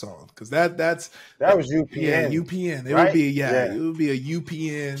Chris on? Because that was UPN. Yeah, UPN. It would be, it would be a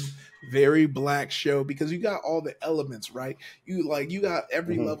UPN, very black show because you got all the elements, right? You got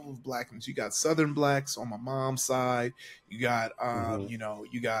every level of blackness. You got Southern blacks on my mom's side. You got, you know,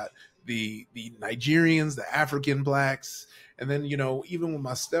 you got the Nigerians, the African blacks. And then, you know, even with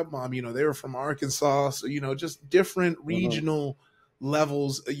my stepmom, you know, they were from Arkansas. So, you know, just different regional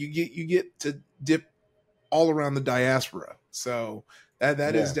levels. You get to dip all around the diaspora. So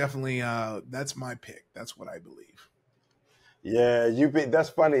that is definitely, that's my pick. That's what I believe. Yeah, that's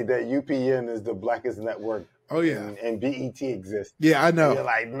funny that UPN is the blackest network. Oh yeah, and BET exists. Yeah, I know. And you're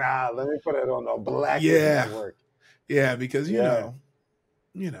like, nah, let me put it on the blackest network. Yeah, because you know.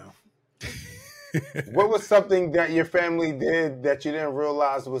 What was something that your family did that you didn't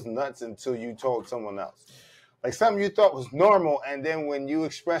realize was nuts until you told someone else? Like something you thought was normal, and then when you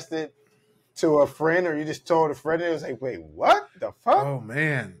expressed it to a friend or you just told a friend, it was like, wait, what the fuck? Oh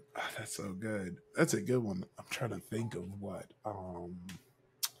man, that's so good. That's a good one. I'm trying to think of what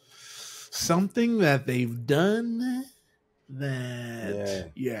something that they've done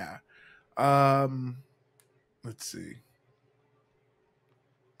that let's see.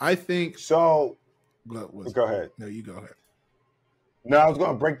 I think so. Go ahead. No, you go ahead. No, I was going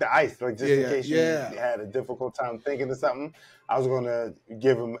to break the ice, like just in case you had a difficult time thinking of something. I was going to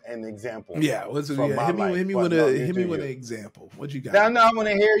give him an example. Yeah, hit me with an example. What you got? No, I want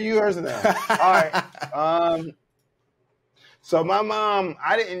to hear yours now. All right. So my mom,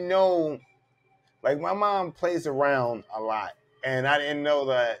 I didn't know. Like my mom plays around a lot, and I didn't know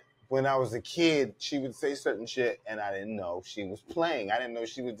that when I was a kid, she would say certain shit, and I didn't know she was playing. I didn't know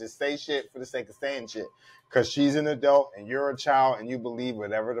she would just say shit for the sake of saying shit. Because she's an adult, and you're a child, and you believe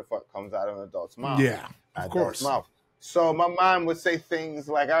whatever the fuck comes out of an adult's mouth. Yeah, of course. Mouth. So my mom would say things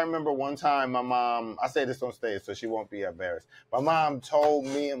like, I remember one time my mom, I say this on stage so she won't be embarrassed. My mom told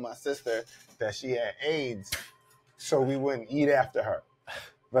me and my sister that she had AIDS, so we wouldn't eat after her.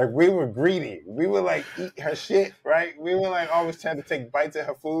 Like, we were greedy. We would, like, eat her shit, right? We would, like, always try to take bites of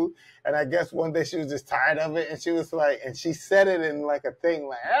her food. And I guess one day she was just tired of it. And she was like, and she said it in, like, a thing,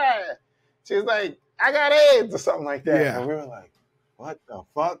 like, ah. She was like, I got AIDS or something like that. Yeah. And we were like, what the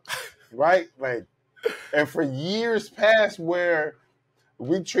fuck? Right? Like, and for years past where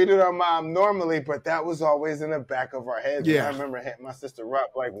we treated our mom normally, but that was always in the back of our heads. Yeah. And I remember hitting my sister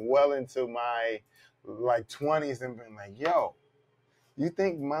up, like, well into my, like, 20s and being like, yo, you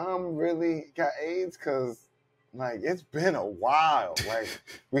think mom really got AIDS? Because, like, it's been a while. Like,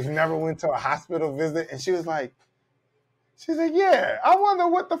 we've never went to a hospital visit. And she's like, yeah, I wonder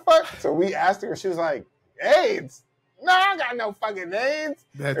what the fuck. So we asked her, she was like, AIDS? No, I got no fucking AIDS.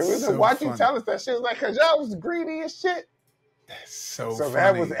 That's it was so why'd funny. You tell us that? She was like, because y'all was greedy as shit. That's so funny.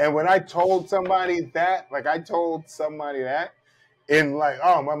 That was, and when I told somebody that, in like,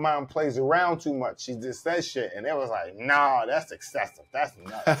 oh, my mom plays around too much. She just says shit. And it was like, nah, that's excessive. That's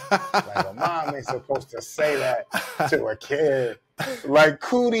nuts. Like, a mom ain't supposed to say that to a kid. Like,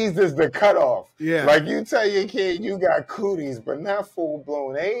 cooties is the cutoff. Yeah. Like, you tell your kid you got cooties, but not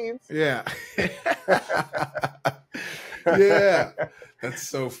full-blown AIDS. Yeah. Yeah. That's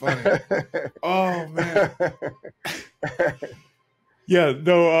so funny. Oh, man. Yeah,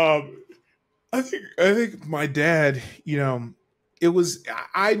 no, I think my dad, you know,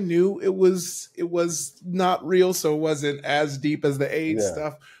 I knew it was not real, so it wasn't as deep as the AIDS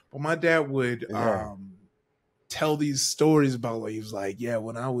stuff. But my dad would tell these stories about, like, he was like, yeah,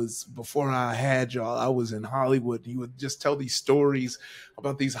 before I had y'all, I was in Hollywood. He would just tell these stories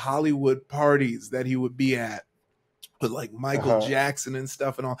about these Hollywood parties that he would be at with like Michael Jackson and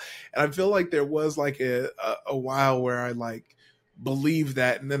stuff and all. And I feel like there was like a while where I like believed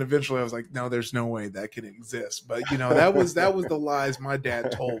that, and then eventually I was like, no, there's no way that can exist. But you know, that was the lies my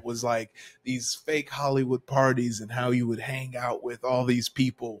dad told, was like these fake Hollywood parties and how you would hang out with all these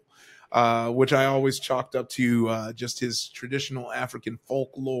people, which I always chalked up to just his traditional African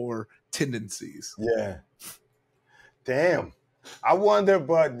folklore tendencies. Yeah. Damn. I wonder,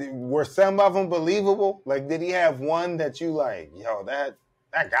 but were some of them believable? Like, did he have one that you like, yo, that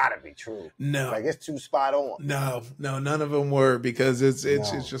gotta be true? No. Like, it's too spot on. No, none of them were, because it's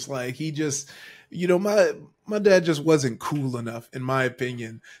just like, he just, you know, my dad just wasn't cool enough, in my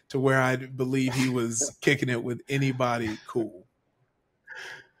opinion, to where I believe he was kicking it with anybody cool.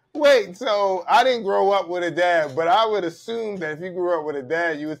 Wait, so I didn't grow up with a dad, but I would assume that if you grew up with a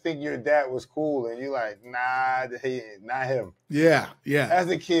dad, you would think your dad was cool, and you're like, nah, not him. Yeah. As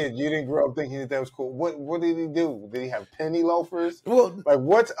a kid, you didn't grow up thinking that was cool. What did he do? Did he have penny loafers? Well, like,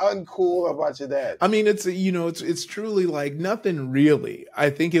 what's uncool about your dad? I mean, it's truly like nothing really. I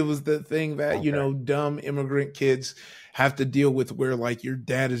think it was the thing that, you know, dumb immigrant kids have to deal with, where like your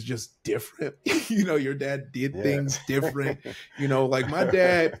dad is just different. You know, your dad did things different. You know, like my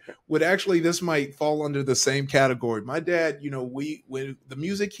dad would actually, this might fall under the same category. My dad, you know, when the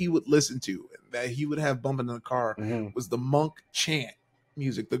music he would listen to, that he would have bumping in the car, was the monk chant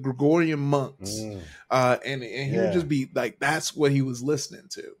music, the Gregorian monks. And he would just be like, that's what he was listening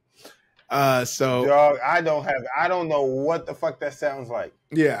to. So dog, I don't know what the fuck that sounds like.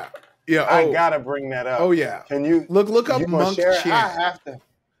 Yeah. I gotta bring that up. Oh yeah. Can you look up monk chant? I have to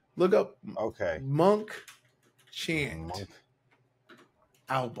look up. Okay. Monk chant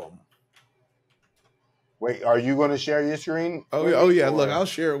album. Wait, are you going to share your screen? Oh yeah. Look, I'll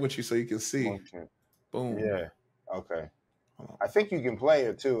share it with you so you can see. Boom. Yeah. Okay. I think you can play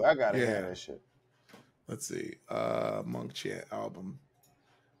it too. I gotta hear this shit. Let's see. Monk chant album.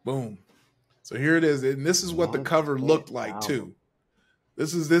 Boom. So here it is, and this is what the cover looked like too.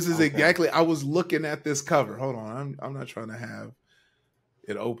 This is exactly. I was looking at this cover. Hold on, I'm not trying to have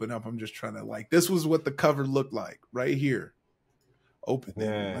it open up. I'm just trying to, like, this was what the cover looked like right here. Open.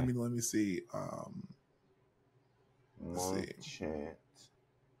 Yeah. Let me see. Let's see.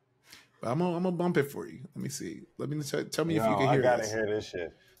 I'm gonna bump it for you. Let me see. Tell me if you can hear this. I gotta hear this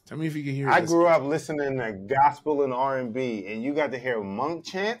shit. Tell me if you can hear. I grew up listening to gospel and R&B, and you got to hear monk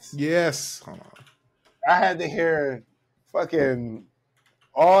chants. Yes. Hold on. I had to hear fucking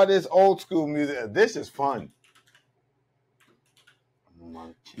all this old school music. This is fun.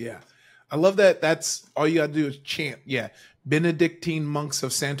 Yeah. I love that. That's all you gotta do is chant. Yeah. Benedictine monks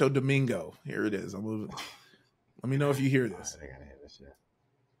of Santo Domingo. Here it is. Let me know if you hear this. I gotta hear this shit.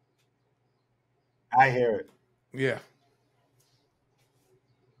 I hear it. Yeah.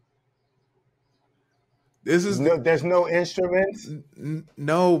 There's no instruments.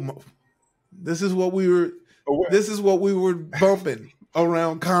 No. This is what we were bumping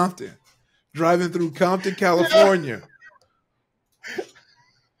around Compton, driving through Compton, California.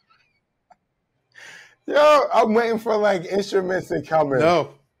 Yo, I'm waiting for like instruments to come in.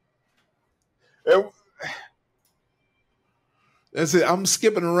 No. That's it. I'm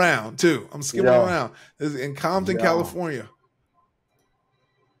skipping around too. Around. This is in Compton, California.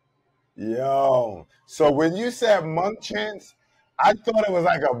 Yo. So when you said monk chants, I thought it was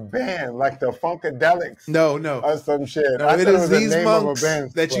like a band, like the Funkadelics. No. Or some shit. No, it is these monks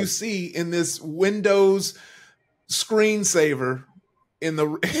that you see in this Windows screensaver in the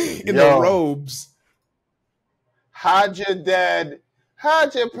robes. How'd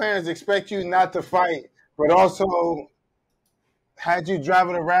your parents expect you not to fight, but also had you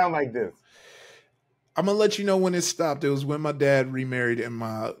driving around like this? I'm gonna let you know when it stopped. It was when my dad remarried, and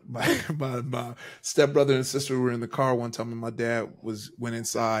my stepbrother and sister were in the car one time, and my dad went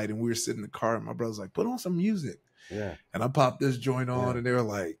inside, and we were sitting in the car, and my brother's like, "Put on some music." Yeah. And I popped this joint on, and they were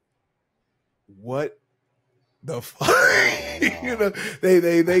like, "What The fuck? You know,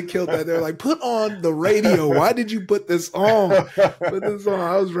 they killed that. They're like, put on the radio. Why did you put this on? Put this on.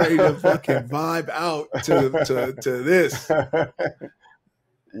 I was ready to fucking vibe out to this.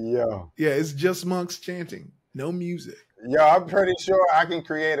 Yo. Yeah, it's just monks chanting. No music. Yo, I'm pretty sure I can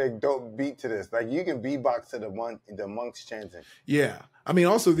create a dope beat to this. Like, you can beatbox to the monks chanting. Yeah. I mean,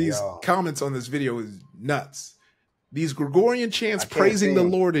 also these comments on this video is nuts. These Gregorian chants praising the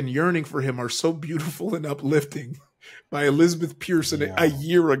Lord and yearning for him are so beautiful and uplifting. By Elizabeth Pearson a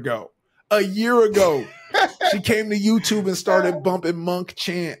year ago. A year ago. She came to YouTube and started bumping monk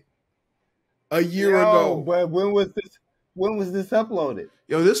chant. A year ago. But when was this uploaded?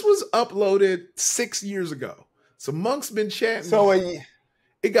 Yo, this was uploaded 6 years ago. So monk's been chanting. So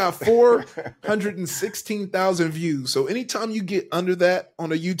it got 416,000 views. So anytime you get under that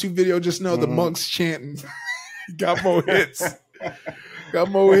on a YouTube video, just know the monk's chanting. Got more hits. Got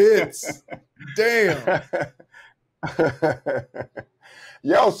more hits. Damn.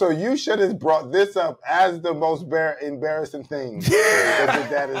 Yo, so you should have brought this up as the most embarrassing thing that your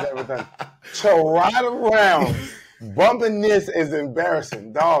dad has ever done. To ride around bumping this is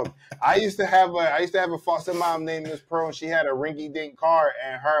embarrassing, dog. I used to have a foster mom named Miss Pearl, and she had a rinky-dink car,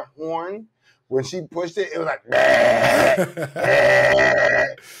 and her horn, when she pushed it, it was like,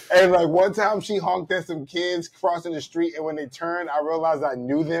 and like one time she honked at some kids crossing the street, and when they turned, I realized I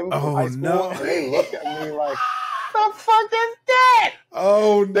knew them from high school, and they looked at me like, the fuck is that?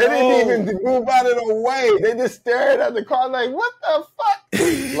 Oh no. They didn't even move out of the way. They just stared at the car like, what the fuck?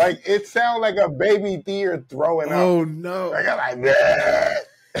 Like, it sounded like a baby deer throwing up. Oh no. Like, I'm like,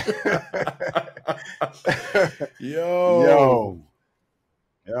 Yo,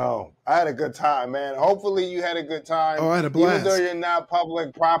 I had a good time, man. Hopefully you had a good time. Oh, I had a blast. Even though you're not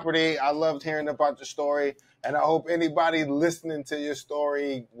public property, I loved hearing about your story. And I hope anybody listening to your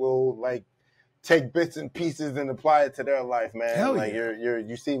story will, like, take bits and pieces and apply it to their life, man. Hell like, yeah.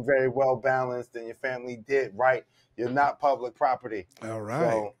 You seem very well balanced, and your family did right. You're not public property. All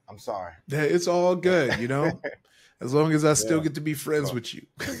right. So, I'm sorry. Yeah, it's all good, you know? As long as I still get to be friends with you.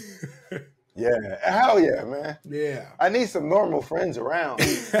 Yeah, hell yeah, man. Yeah. I need some normal friends around.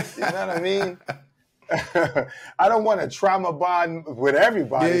 You know what I mean? I don't want to trauma bond with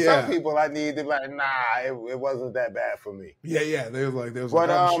everybody. Some people I need to be like, nah, it wasn't that bad for me. Yeah. They was like,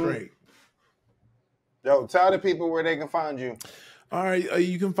 I'm straight. Yo, tell the people where they can find you. All right,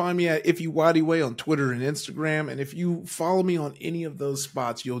 you can find me at Nwadiwe on Twitter and Instagram, and if you follow me on any of those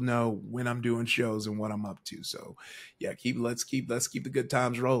spots, you'll know when I'm doing shows and what I'm up to. So, yeah, let's keep the good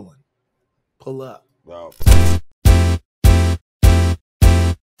times rolling. Pull up. Well.